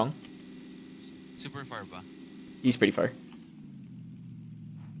could be wrong. Super far ba? He's pretty far.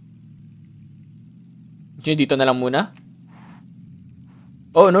 Dito na lang muna.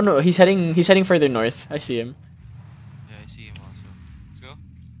 Oh no, he's heading further north. I see him. Yeah, I see him also. Let's go.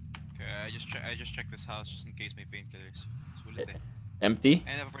 Okay, I just checked this house just in case may painkillers. Sulit eh. Empty?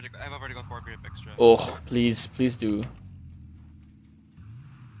 And I have a vertical foregrip extra. Oh, please do.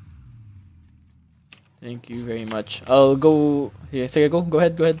 Thank you very much. I'll go. Yeah, sige, go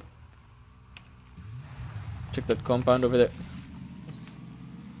ahead. Check that compound over there.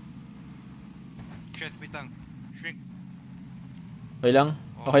 Shit, wait lang. Shrink. Okay lang.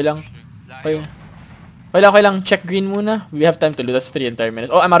 Oh, Okay lang. shit. Okay. Layo. Okay lang. Check green muna. We have time to do. That's 3 entire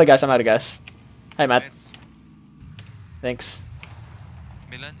minutes. Oh, I'm out of gas. Hi, Matt. Minutes. Thanks.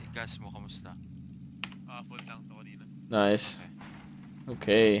 Milan, i-gas mo, kamusta? Full tank to kanina. Nice.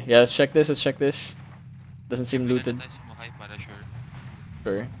 Okay. Yeah, let's check this. Doesn't seem Milan looted. na tayo sumakay para sure.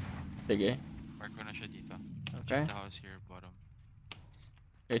 Sure. Sige. Park ko na siya dito. Okay. Check the house here, bottom.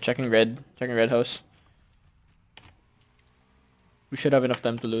 Okay, checking red house. We should have enough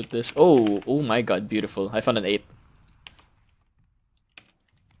time to loot this. Oh my god, beautiful. I found an 8.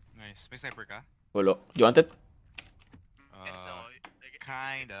 Nice. May sniper ka? Walo. Do you want it?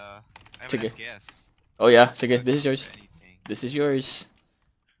 Kinda. I have Sige. an SKS. Oh yeah, sige. This is yours. Anything. This is yours.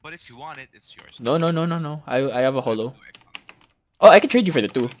 But if you want it, it's yours. No. I have a holo. Oh, I can trade you for the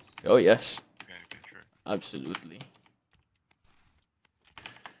 2. Oh yes. Okay, sure. Absolutely.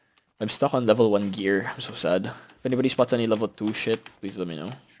 I'm stuck on level 1 gear. I'm so sad. If anybody spots any level 2 shit, please let me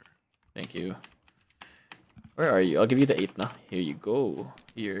know. Sure. Thank you. Where are you? I'll give you the 8 na. Here you go.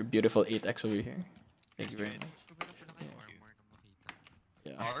 Your beautiful 8X over here. Thank you very much.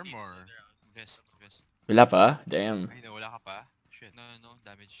 Yeah. Armor. Vest. Wala pa? Damn. Ay, wala ka pa? Shit. No,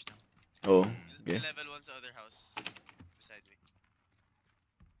 damage lang. Oh, The okay. level 1 sa other house. Beside me.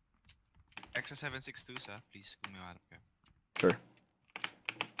 Extra 762 sa, please, kung may hanap ka. Sure.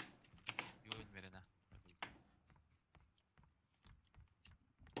 Yun, meron na.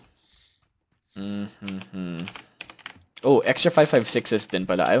 Oh, extra 556s din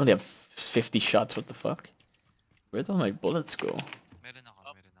pala. I only have 50 shots. What the fuck? Where'd all my bullets go? Meron ako.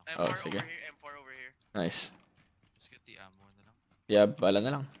 Oh, M4 sige. over here, M4 over here. Nice. Let's get the ammo na lang. Yeah, bala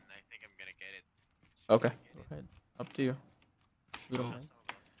na lang. I think I'm gonna get it. Okay. Go ahead. Up to you. You don't mind.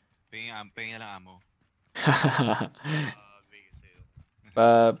 Pingin na lang ammo. Big sale.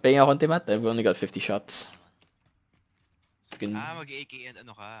 Paying ako konti, Matt. I've only got 50 shots. You can Mag-AK and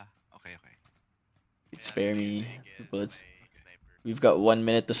ano ka. Okay. spare me Sige, bullets. may sniper. We've got 1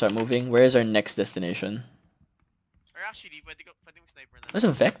 minute to start moving. Where is our next destination? Or actually, pwede mong sniper na. There's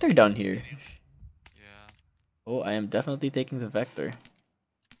a vector down here. Yeah. Oh, I am definitely taking the vector.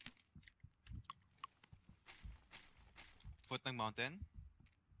 Foot ng mountain?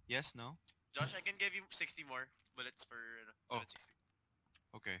 Yes, no? Josh, I can give you 60 more bullets for Oh. 60.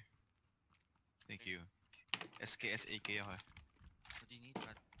 Okay. Thank you. SKS AK ako. What do you need,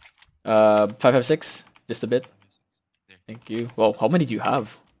 Pat? 556? Just a bit. There. Thank you. Well, how many do you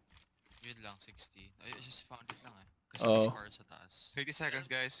have? Yun lang, 60. I just found it lang eh. Kasi Oh. may scar sa taas. 30 seconds,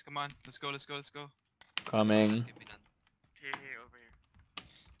 guys. Come on. Let's go. Coming. Here, over here.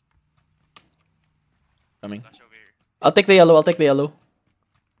 Coming. Josh, over here. I'll take the yellow.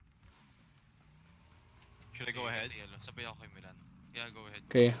 Should I go ahead? Yellow. Sabay ako kay Milan. Yeah, go ahead.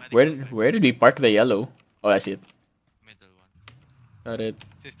 Okay. Where did we park the yellow? Oh, I see it. Middle one. Got it.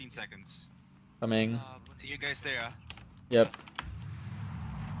 15 seconds. Coming. See you guys there, ah. Yep.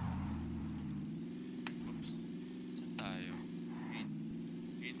 Oops. Saan tayo?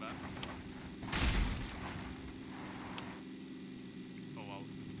 Green ba? Oh, wow.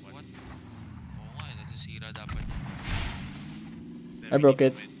 What? Oo nga, nasisira dapat yun. I broke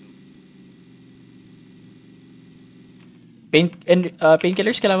it.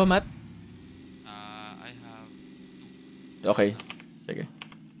 Painkillers kailangan mo, Matt? I have 2. Okay. Sige.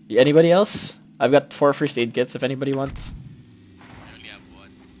 Anybody else? I've got 4 first aid kits if anybody wants. I only have 1.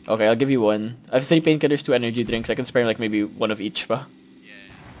 Okay, I'll give you 1. I have 3 painkillers, 2 energy drinks. I can spare like maybe 1 of each pa. Yeah,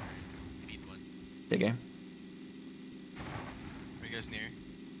 I need 1. Sige. Are you guys near?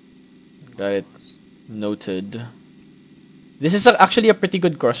 Got it. Noted. This is actually a pretty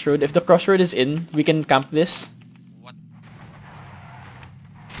good crossroad. If the crossroad is in, we can camp this. What?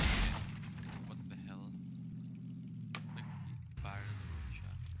 What the hell? Nag-barrel roll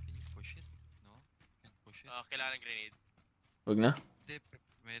siya. Can you push it? No? Can't push it? Kailangan ng grenade. Wag na. Hindi,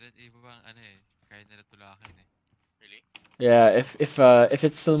 meron iba bang ano eh. Kaya nila tulakin eh. Really? Yeah, if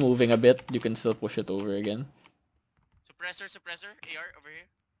it's still moving a bit, you can still push it over again. Suppressor, AR over here.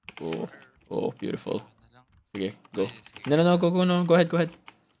 Oh, oh, beautiful. Ano na lang? Sige, go. Ay, sige. No, go ahead. Here.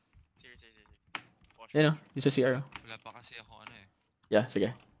 Watch. You know, use the CR. Wala pa kasi ako ano eh. Yeah,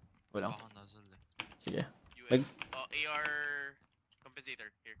 sige. Wala Wala. pa akong nozzle eh. Sige. UN. AR compensator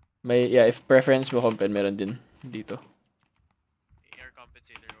here. Yeah, if preference mo compen, meron din dito. AR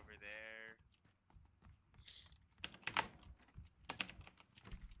compensator over there.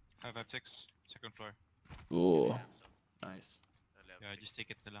 556. Second floor. Oh, I have some. nice. I have Yeah, 6. just take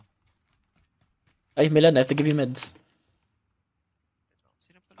it na lang. Ay, Milan, I have to give you meds.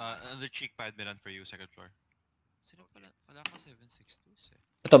 Sino pala? Another cheek pad Milan for you, second floor. Sino pala? Wala ka 762s eh.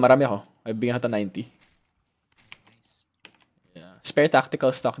 Ito, marami ako. I've bigyan ka 90. Nice. Yeah. Spare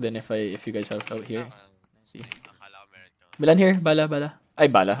tactical stock din if you guys have out here. See. Akala ko meron ka. Milan here, bala. Ay,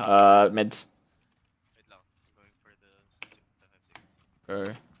 bala. Meds. Wait lang. I'm going for the 556.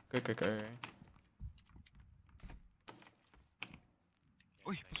 Ker.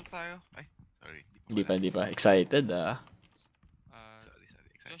 Uy, pasok tayo. Ay, sorry. Hindi pa. Excited, Sorry.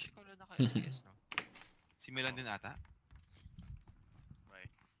 Excited. Josh, ikaw lang naka-SKS no? Si Milan din ata. Okay.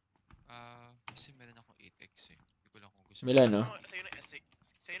 Kasi meron akong 8x eh. Hindi ko lang kung gusto. Milan, no?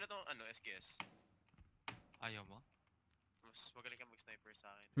 Sa'yo na tong SKS. Ayaw mo? Mas magaling ka mag-sniper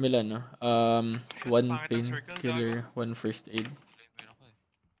sa akin. Milan, no? 1 Pangit ang circle, painkiller, 1 first aid. Meron ko eh.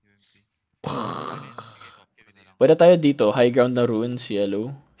 UMP. Sige, copy ko na lang. Pwede tayo dito, high ground na ruins,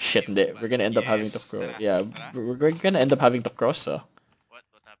 yellow. Shit, hindi. We're gonna end up having to Yes, cross. tara, Yeah, tara. we're gonna end up having to cross, What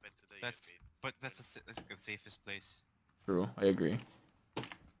happened to the That's UMP? but that's the safest place. True, I agree.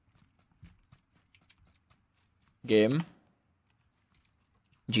 Game.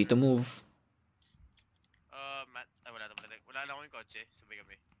 G to move. Matt, wala lang akong kotse. Sabay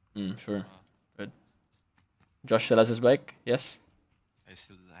kami. Sure. Good. Josh still has his bike? Yes? I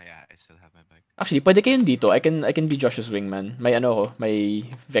still have my bike. Actually, pwede kayong dito. I can be Josh's wingman. May ano ako, may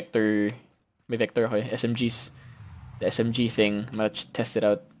vector ako eh. SMGs. The SMG thing, I'm gonna test it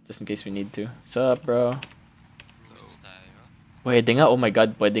out just in case we need to. Sup, bro? Ruins tayo. Pwede nga, oh my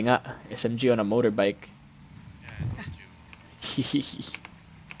god, pwede nga. SMG on a motorbike. Yeah, I told you.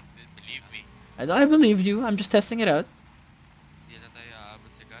 Didn't believe me. I believed you. I'm just testing it out. Hindi na tayo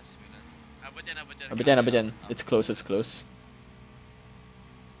aabot sa gas, Milan. Abot yan. Abot yan. It's close. Shit,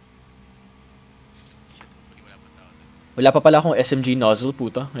 hopefully wala pang tao doon. Wala pa pala akong SMG nozzle,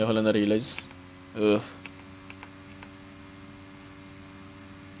 puta. Ngayon ko lang na-realize. Ugh.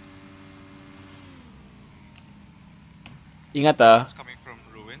 Ingat ah. It's coming from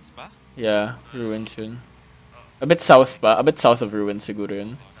Yeah, ruins yun. Oh, A bit south pa. A bit south of ruins siguro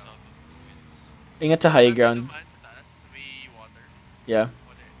yun. South of ruins. Ingat sa high nandun ground. naman sa taas, may water. Yeah.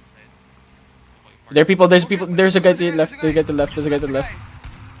 Water side. Okay, There are people, there's Okay, people, there's a guy to the left, there's a guy to the left, Just there's a guy to left the the left. guy.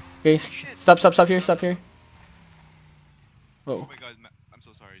 Okay, Holy shit. stop here, stop here. Oh Whoa. my god, I'm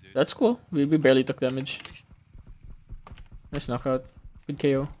so sorry, dude. That's cool. We barely took damage. Nice knockout. Good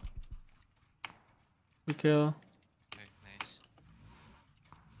KO. Good kill. Okay, nice.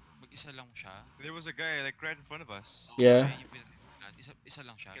 Mag-isa lang siya. There was a guy like right in front of us. Yeah. Okay, yung pinag- isa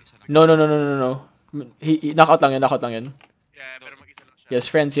lang siya, isa lang. No. He knockout lang yun. Yeah, pero mag-isa lang siya. Yes,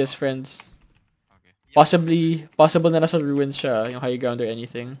 friends. Okay. Possible na nasa ruins siya, yung high ground or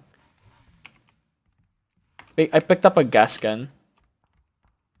anything. I picked up a gas can.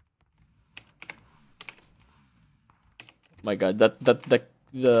 My god, the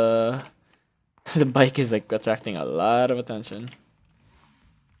the bike is like attracting a lot of attention.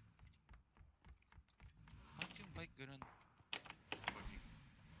 Bakit yung bike ganun?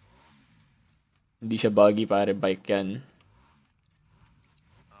 Hindi siya buggy, pare, bike yan.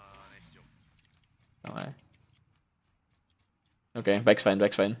 Nice joke. Okay. Okay, bike's fine.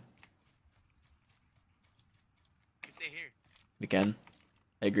 You stay here. We can.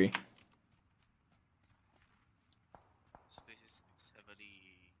 I agree. This place is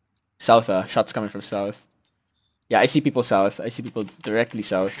heavily... South, shots coming from south. Yeah, I see people south. I see people directly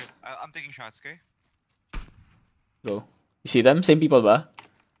south. Shit, I'm taking shots, okay? Go. You see them? Same people ba?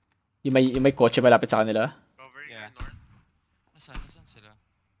 Yung may kotse malapit sa kanila? Cover Yeah. your north. Nasaan sila?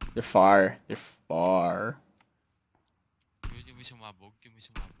 They're far. Yung may sumabog,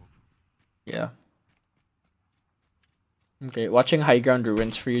 Yeah. Okay, watching high ground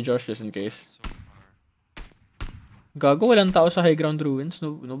ruins for you, Josh, just in case. So far. Gago, walang tao sa high ground ruins.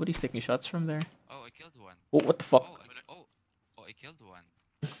 Nobody's taking shots from there. Oh, I killed one. Oh, what the fuck? I killed one.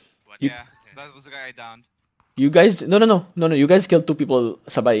 What? Yeah, that was the guy I downed. You guys, no, you guys killed 2 people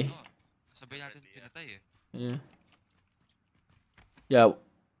sabay. Oh, sabay natin pinatay eh. Yeah. Yeah.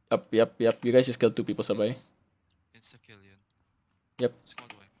 Yep. You guys just killed 2 people sabay. Insta-kill yun. Yep.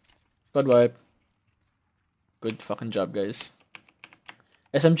 Squad wipe. Squad wipe. Good fucking job, guys.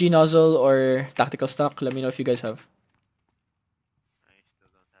 SMG nozzle or tactical stock? Let me know if you guys have. I still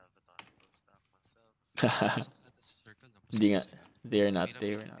don't have a tactical stock myself. Pasok natin sa circle na. Hindi nga. They were not. Hirap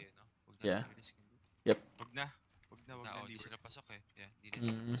yun, no? Huwag natin Yeah. i-risk yun. Wag na, Hindi leave. sila pasok eh. Yeah, hindi rin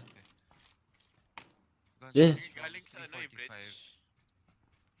sila Mm. pasok eh. Yeah. Gunshots from Galing sa ano eh, 345. bridge.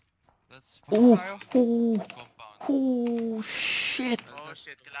 That's Ooh, tayo. ooh, compound. ooh, shit. Oh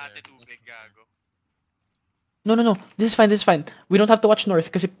shit, kalahati tubig, gago. No. This is fine. We don't have to watch north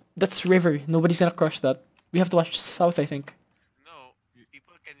because that's river. Nobody's gonna crush that. We have to watch south, I think. No,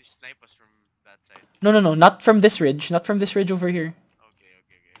 people can snipe us from that side. No. Not from this ridge. Not from this ridge over here. Okay.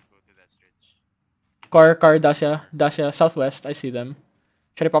 Go to that stretch. Car, Dacia, southwest. I see them.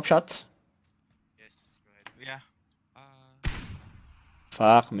 Should I pop shots? Yes, go ahead. Yeah.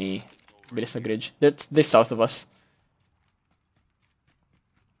 Fuck me. Bilis na gridge. They're south of us.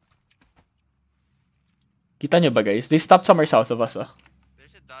 Kita nyo ba, guys? They stopped somewhere south of us, oh.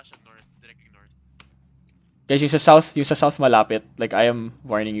 There's a dash on north, directly north. Guys, yung sa south malapit. Like, I am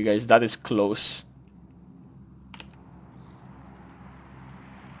warning you guys. That is close.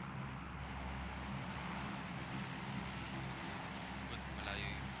 Good, malayo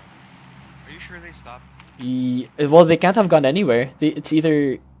yung Are you sure they stopped? Well, they can't have gone anywhere. It's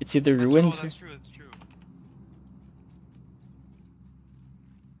either ruins. That's true.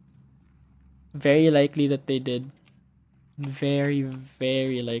 Very likely that they did. Very,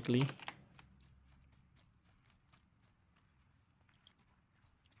 very likely.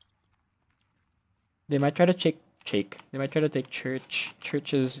 They might try to They might try to take church.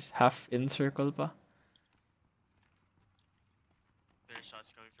 Church is half in circle pa. There's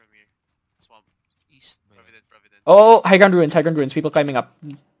shots coming from here. Swamp. east ba yun? Provident. Oh, high ground ruins. People climbing up.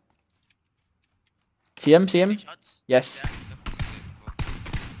 See him? Any shots? Yes. Yeah.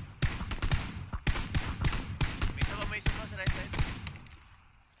 May isa sa right side.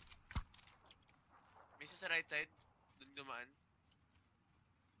 May isa sa right side. Dun dumaan.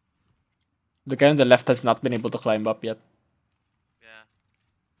 The guy on the left has not been able to climb up yet. Yeah.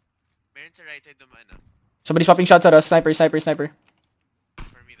 Meron sa right side dumaan ah. Somebody's popping shots at us. Sniper.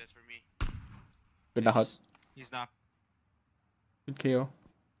 That's for me. Good knockout. He's not. Good KO.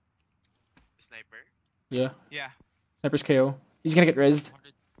 Sniper. Yeah. Yeah. Sniper's KO. He's gonna get rezzed.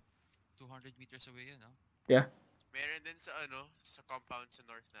 200 meters away yun, no? Meron din sa ano, sa compound sa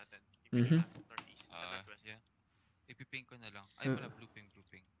north natin. Mhm. Northeast, northwest. Yeah. Ipiping ko na lang. Ay, wala, blue ping.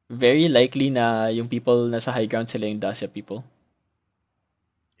 Very likely na yung people nasa high ground sila yung Dacia people.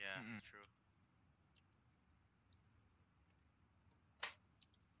 Yeah, Mm-mm.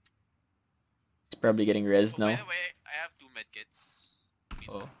 probably getting rezzed Oh, by now. the way, I have 2 medkits.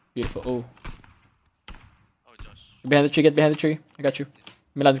 Oh, beautiful. Oh, Oh, Josh. behind the tree. Get behind the tree. I got you.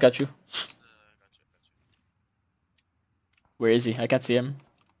 Milan's got you. Gotcha. Where is he? I can't see him.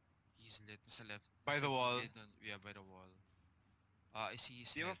 He's lit. Sa left. By the wall. Yeah, by the wall. I see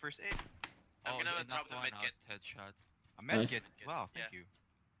his Do you have head. a first aid? I'm Oh, gonna I drop knocked the one medkit. out. Headshot. A medkit. Medkit. Wow, thank Yeah. you.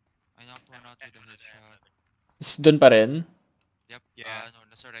 I knocked one out with a headshot. Is dun pa rin? Yep. Yeah.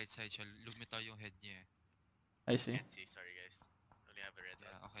 Nasa right side siya. Lumitaw yung head niya eh. I see. Can't see, sorry guys. Only have a red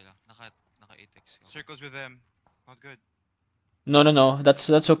Yeah, dot. okay lang. Naka 8x ko. Circles with them. Not good. No. That's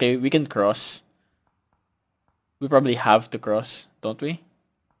okay. We can cross. We probably have to cross, don't we?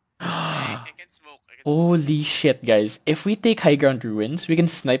 I can smoke. Holy shit, guys. If we take high ground ruins, we can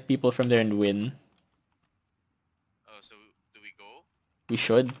snipe people from there and win. Oh, so do we go? We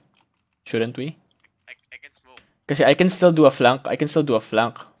should. Shouldn't we? I can smoke. Because I can still do a flank.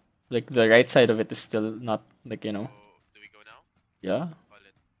 Like, the right side of it is still not, like, you know. So, do we go now? Yeah, Call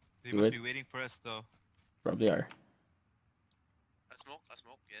it. They Do must it. be waiting for us though. probably are. I'll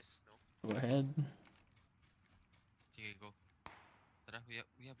smoke. Yes, no. Go ahead. Sige, go. Tara,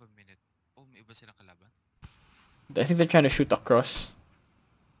 we have a minute. Oh, may iba silang kalaban. I think they're trying to shoot across.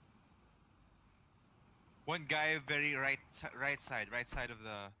 One guy very right side of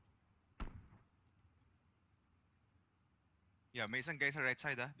the. Yeah, may isang guy sa right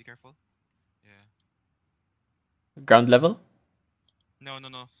side be careful. Yeah. Ground level? No.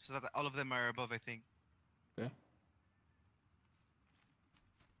 So that all of them are above, I think. Okay.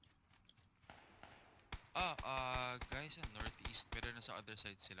 Guys in northeast, pero nasa other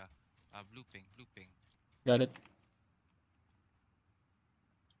side sila. Blue ping. Got it.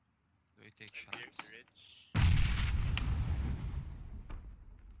 Do I take Here, shots? Rich.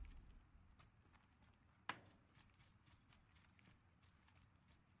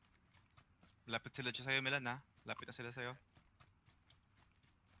 Lapit sila sa'yo, Milan Lapit na sila sa'yo.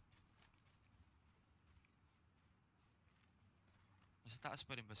 Nasa taas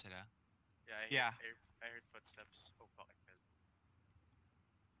pa rin ba sila? Yeah, Yeah. I heard footsteps. Oh, fuck, I fell.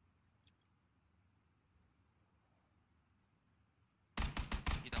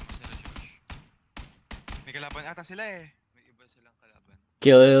 Kita mo sila, Josh. May kalaban ata sila eh. May iba silang kalaban.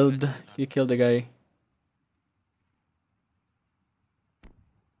 Killed. You killed the guy.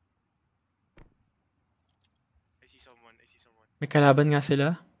 I see someone. May kalaban nga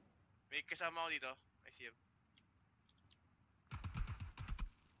sila. May kasama ako dito. I see him.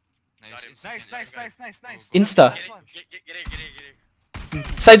 Nice. Nice. Insta. Get in.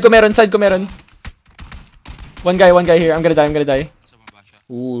 Side ko meron. One guy here. I'm gonna die. Sa baba siya.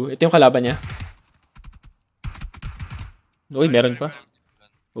 Ito yung kalaban niya. Uy, meron pa.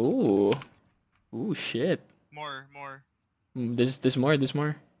 Ooh, shit. More. There's more.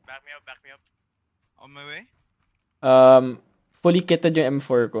 Back me up. On my way. Fully kitted yung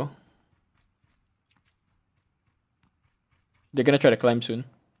M4 ko. They're gonna try to climb soon.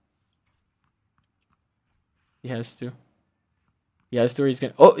 He has to. Or he's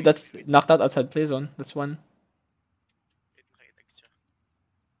gonna. Oh, that's knocked out outside play zone. That's one.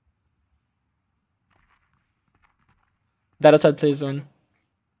 That outside play zone.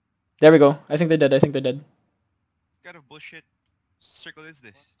 There we go. I think they're dead. What kind of bullshit circle is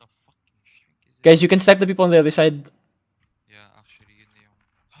this? What the fucking shrink is it? Guys, you can snipe the people on the other side. Yeah, actually, yun na yung...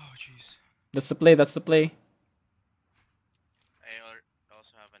 Oh jeez. That's the play. I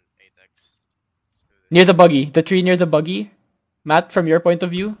also have an 8x. Let's do this. Near the buggy. The tree near the buggy. Matt, from your point of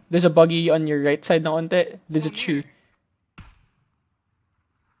view, there's a buggy on your right side na onte. There's a So tree. near.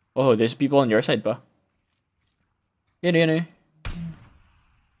 Oh, there's people on your side pa. Yun eh.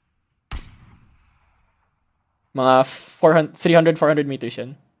 Mga 300-400 meters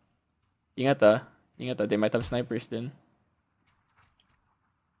yan. Ingat ah. They might have snipers din.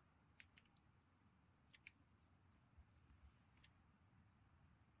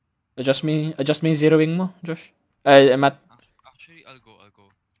 Adjust me zeroing mo, Josh. Matt. Actually, I'll go.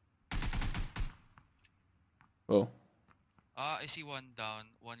 Oh. I see one down.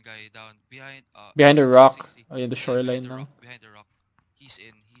 One guy down. Behind the rock. 60. Oh, yeah, the Yeah, shoreline now. Behind the rock. He's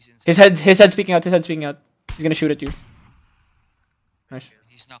in. His head speaking out. He's gonna shoot at you. Nice.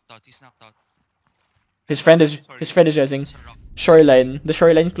 He's knocked out. His friend is resing. There's a rock. Shoreline. The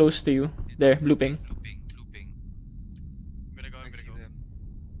shoreline close to you. There, blue ping. Looping. I'm gonna go. I see them.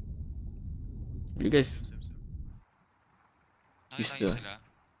 You guys, Nakita still- niyo sila?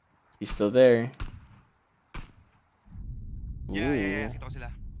 he's still there. Yeah. Ooh. Kita ko sila.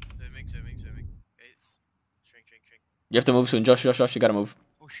 Swimming. Guys. Shrink. You have to move soon. Josh, you gotta move.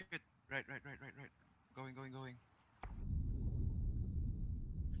 Oh shit. Right. Going.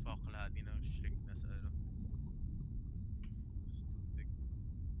 Fuck, lahat, shrink na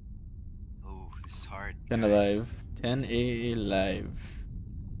This is hard. 10 guys. alive. 10 alive.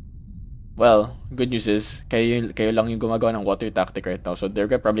 Well, good news is, kayo lang yung gumagawa ng water tactic right now, so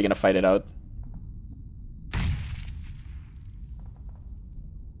they're probably gonna fight it out.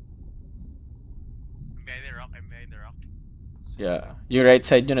 I'm behind the rock. I'm behind the rock. Yeah. Yung right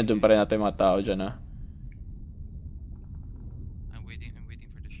side nyo, nandun pa rin natin yung mga tao dyan, ah. I'm waiting for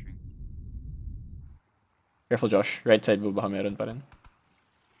the string. Careful, Josh. Right side mo, baka meron pa rin.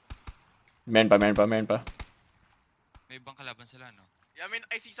 Meron pa. May ibang kalaban sila, no? Yeah, I mean,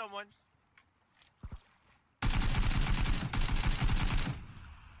 I see someone.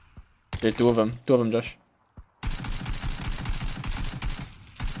 There are two of them, Josh.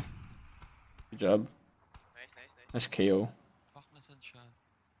 Good job. Nice. Nice KO. Fuck, nasan siya?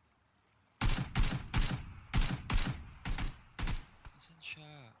 Nasan siya?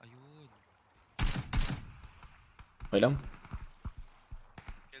 Ayun. Okay lang.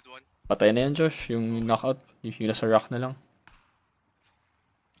 Killed one. Patay na yan, Josh. Yung knockout. Yung nasa rock na lang.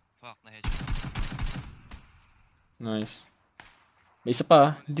 Fuck, na-headshot. Nice. May isa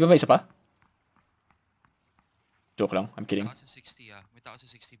pa. Di ba may isa pa? Joke lang. I'm kidding. May tao sa 60, ah. May tao sa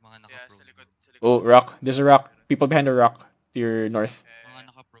 60, mga Yeah, naka-prone. sa likod. Oh, rock. There's a rock. People behind the rock. To your north. Mga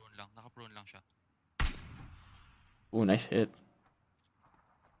naka-prone lang. Naka-prone lang siya. Oh, nice hit.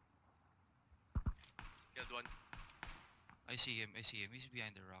 Killed one. I see him. He's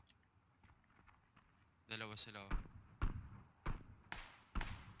behind the rock. Dalawa sila.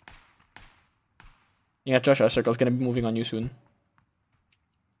 Ingat, Josh. Our circle's gonna be moving on you soon.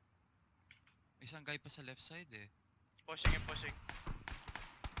 Isang guy pa sa left side, eh. Pushing.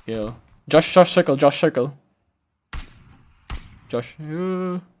 Kill. Josh, circle. Josh.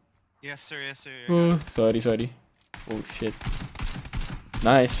 Yes, sir. Sorry. Oh, shit.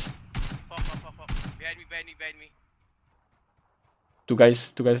 Nice. Fuck. Behind me. Two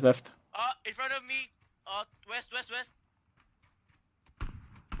guys left. In front of me. West.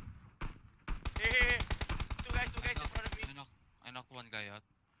 Here. Two guys in front of me. I knocked one guy out.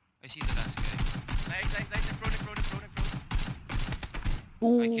 I see the last guy. Nice. I'm prone.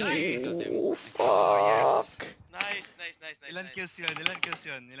 I killed him. Oh, fuck. Nice. Ilan kills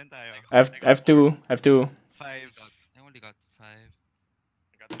yun? Ilan tayo? I have two. 5. I only got 5.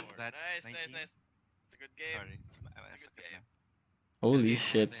 I got 4. That's Nice. 19. It's a good game. Sorry. It's a good game. Holy Sabi,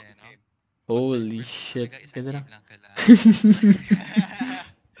 shit. ano, no? Holy First shit. talaga, isang Ganda lang. game lang kailangan.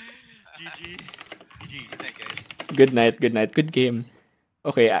 GG. Good night, guys. Good night. Good game.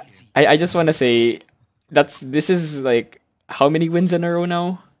 Okay, I just want to say this is like how many wins in a row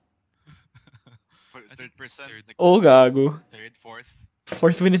now? Third person. Oh, gago. Third, fourth.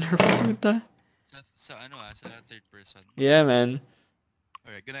 Fourth win in a row. Puta. Sa third person. Yeah, man.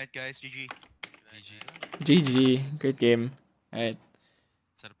 Alright, good night, guys. GG. GG. GG. Great game. Alright.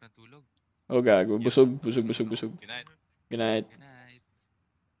 Sarap ng tulog. Oh, gago. Busog. Good night. Good night. Good night.